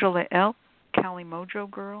 Angela L., Callie Mojo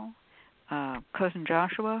Girl, Cousin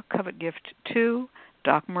Joshua, Covet Gift 2,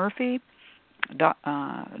 Doc Murphy,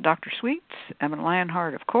 Dr. Sweets, Evan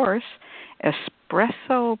Lionheart, of course,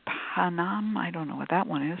 Espresso Panam, I don't know what that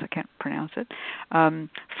one is, I can't pronounce it,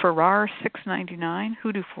 Farrar 699,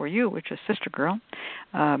 Hoodoo for You, which is Sister Girl,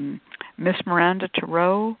 Miss Miranda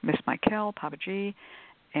Tarot, Miss Michael, Papa G,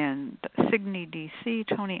 and Signe DC,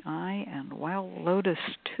 Tony I, and Wild Lotus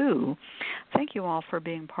 2. Thank you all for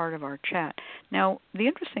being part of our chat. Now, the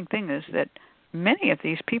interesting thing is that many of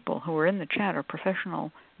these people who are in the chat are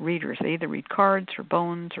professional readers. They either read cards or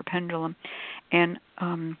bones or pendulum. And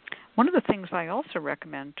one of the things I also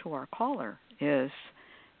recommend to our caller is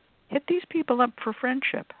hit these people up for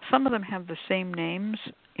friendship. Some of them have the same names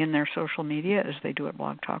in their social media as they do at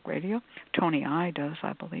Blog Talk Radio. Tony I does,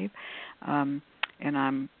 I believe. And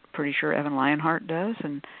I'm pretty sure Evan Lionheart does,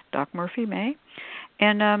 and Doc Murphy may.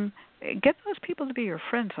 And get those people to be your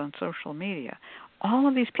friends on social media. All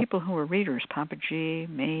of these people who are readers, Papa G,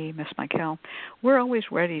 me, Miss Michael, we're always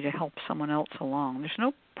ready to help someone else along. There's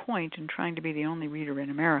no point in trying to be the only reader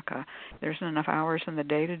in America. There isn't enough hours in the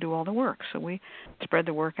day to do all the work, so we spread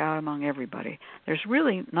the work out among everybody. There's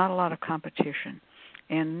really not a lot of competition.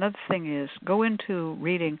 And another thing is, go into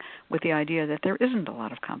reading with the idea that there isn't a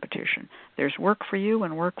lot of competition. There's work for you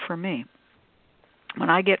and work for me. When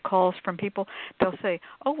I get calls from people, they'll say,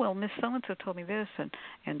 oh, well, Miss So-and-so told me this, and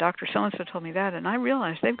Dr. So-and-so told me that, and I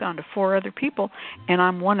realize they've gone to 4 other people, and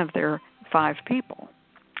I'm one of their 5 people.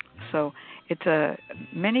 So it's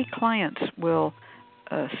many clients will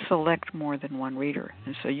select more than one reader,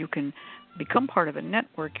 and so you can become part of a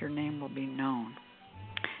network. Your name will be known.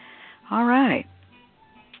 All right.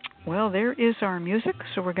 Well, there is our music,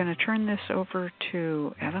 so we're going to turn this over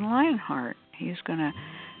to Evan Lionheart. He's going to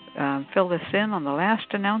fill this in on the last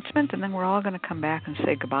announcement, and then we're all going to come back and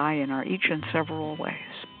say goodbye in our each and several ways.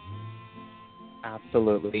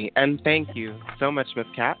 Absolutely. And thank you so much, Miss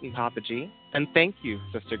Kat and Papa G. And thank you,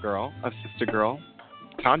 Sister Girl of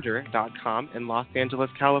SisterGirlConjure.com in Los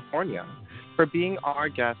Angeles, California, for being our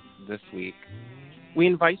guest this week. We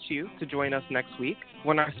invite you to join us next week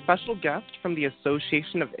when our special guest from the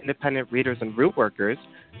Association of Independent Readers and Rootworkers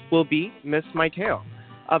will be Miss Michael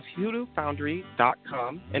of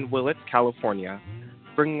HoodooFoundry.com in Willits, California,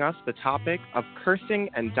 bringing us the topic of cursing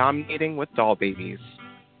and dominating with doll babies.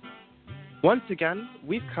 Once again,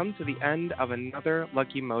 we've come to the end of another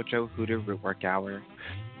Lucky Mojo Hoodoo Rootwork Hour,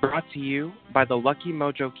 brought to you by the Lucky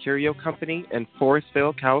Mojo Curio Company in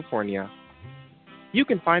Forestville, California. You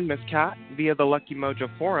can find Miss Kat via the Lucky Mojo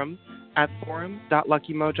forum at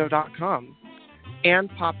forum.luckymojo.com and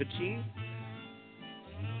Papa G.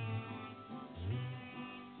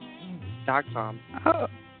 .com.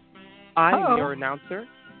 I'm your announcer.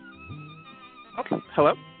 Okay.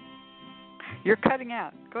 Hello? You're cutting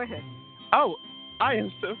out. Go ahead. Oh, I am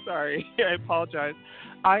so sorry. I apologize.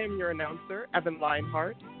 I am your announcer, Evan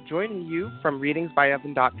Lionheart, joining you from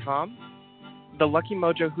readingsbyevan.com. The Lucky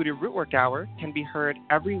Mojo Hoodoo Rootwork Hour can be heard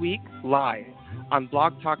every week live on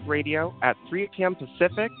Blog Talk Radio at 3 p.m.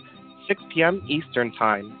 Pacific, 6 p.m. Eastern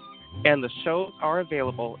Time. And the shows are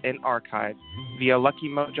available in archive via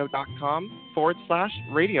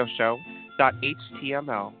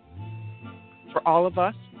luckymojo.com/radioshow.html. For all of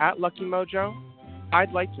us at Lucky Mojo,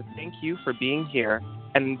 I'd like to thank you for being here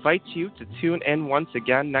and invite you to tune in once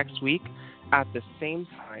again next week at the same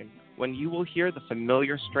time when you will hear the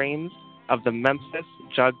familiar strains of the Memphis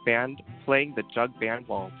Jug Band playing the Jug Band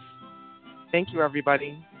Waltz. Thank you,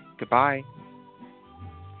 everybody. Goodbye.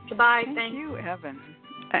 Goodbye. Thank you, Evan.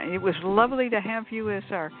 It was lovely to have you as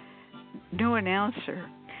our new announcer.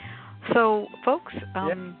 So, folks,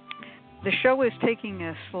 the show is taking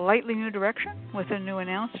a slightly new direction with a new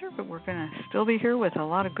announcer, but we're going to still be here with a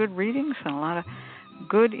lot of good readings and a lot of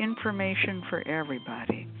good information for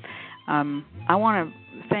everybody. I want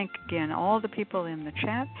to thank again all the people in the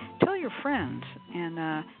chat. Tell your friends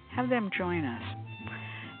and have them join us.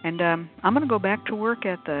 And I'm going to go back to work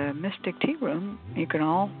at the Mystic Tea Room. You can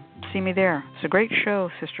all see me there. It's a great show,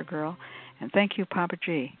 Sister Girl. And thank you, Papa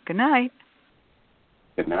G. Good night.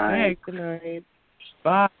 Good night. Good night.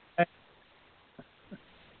 Bye.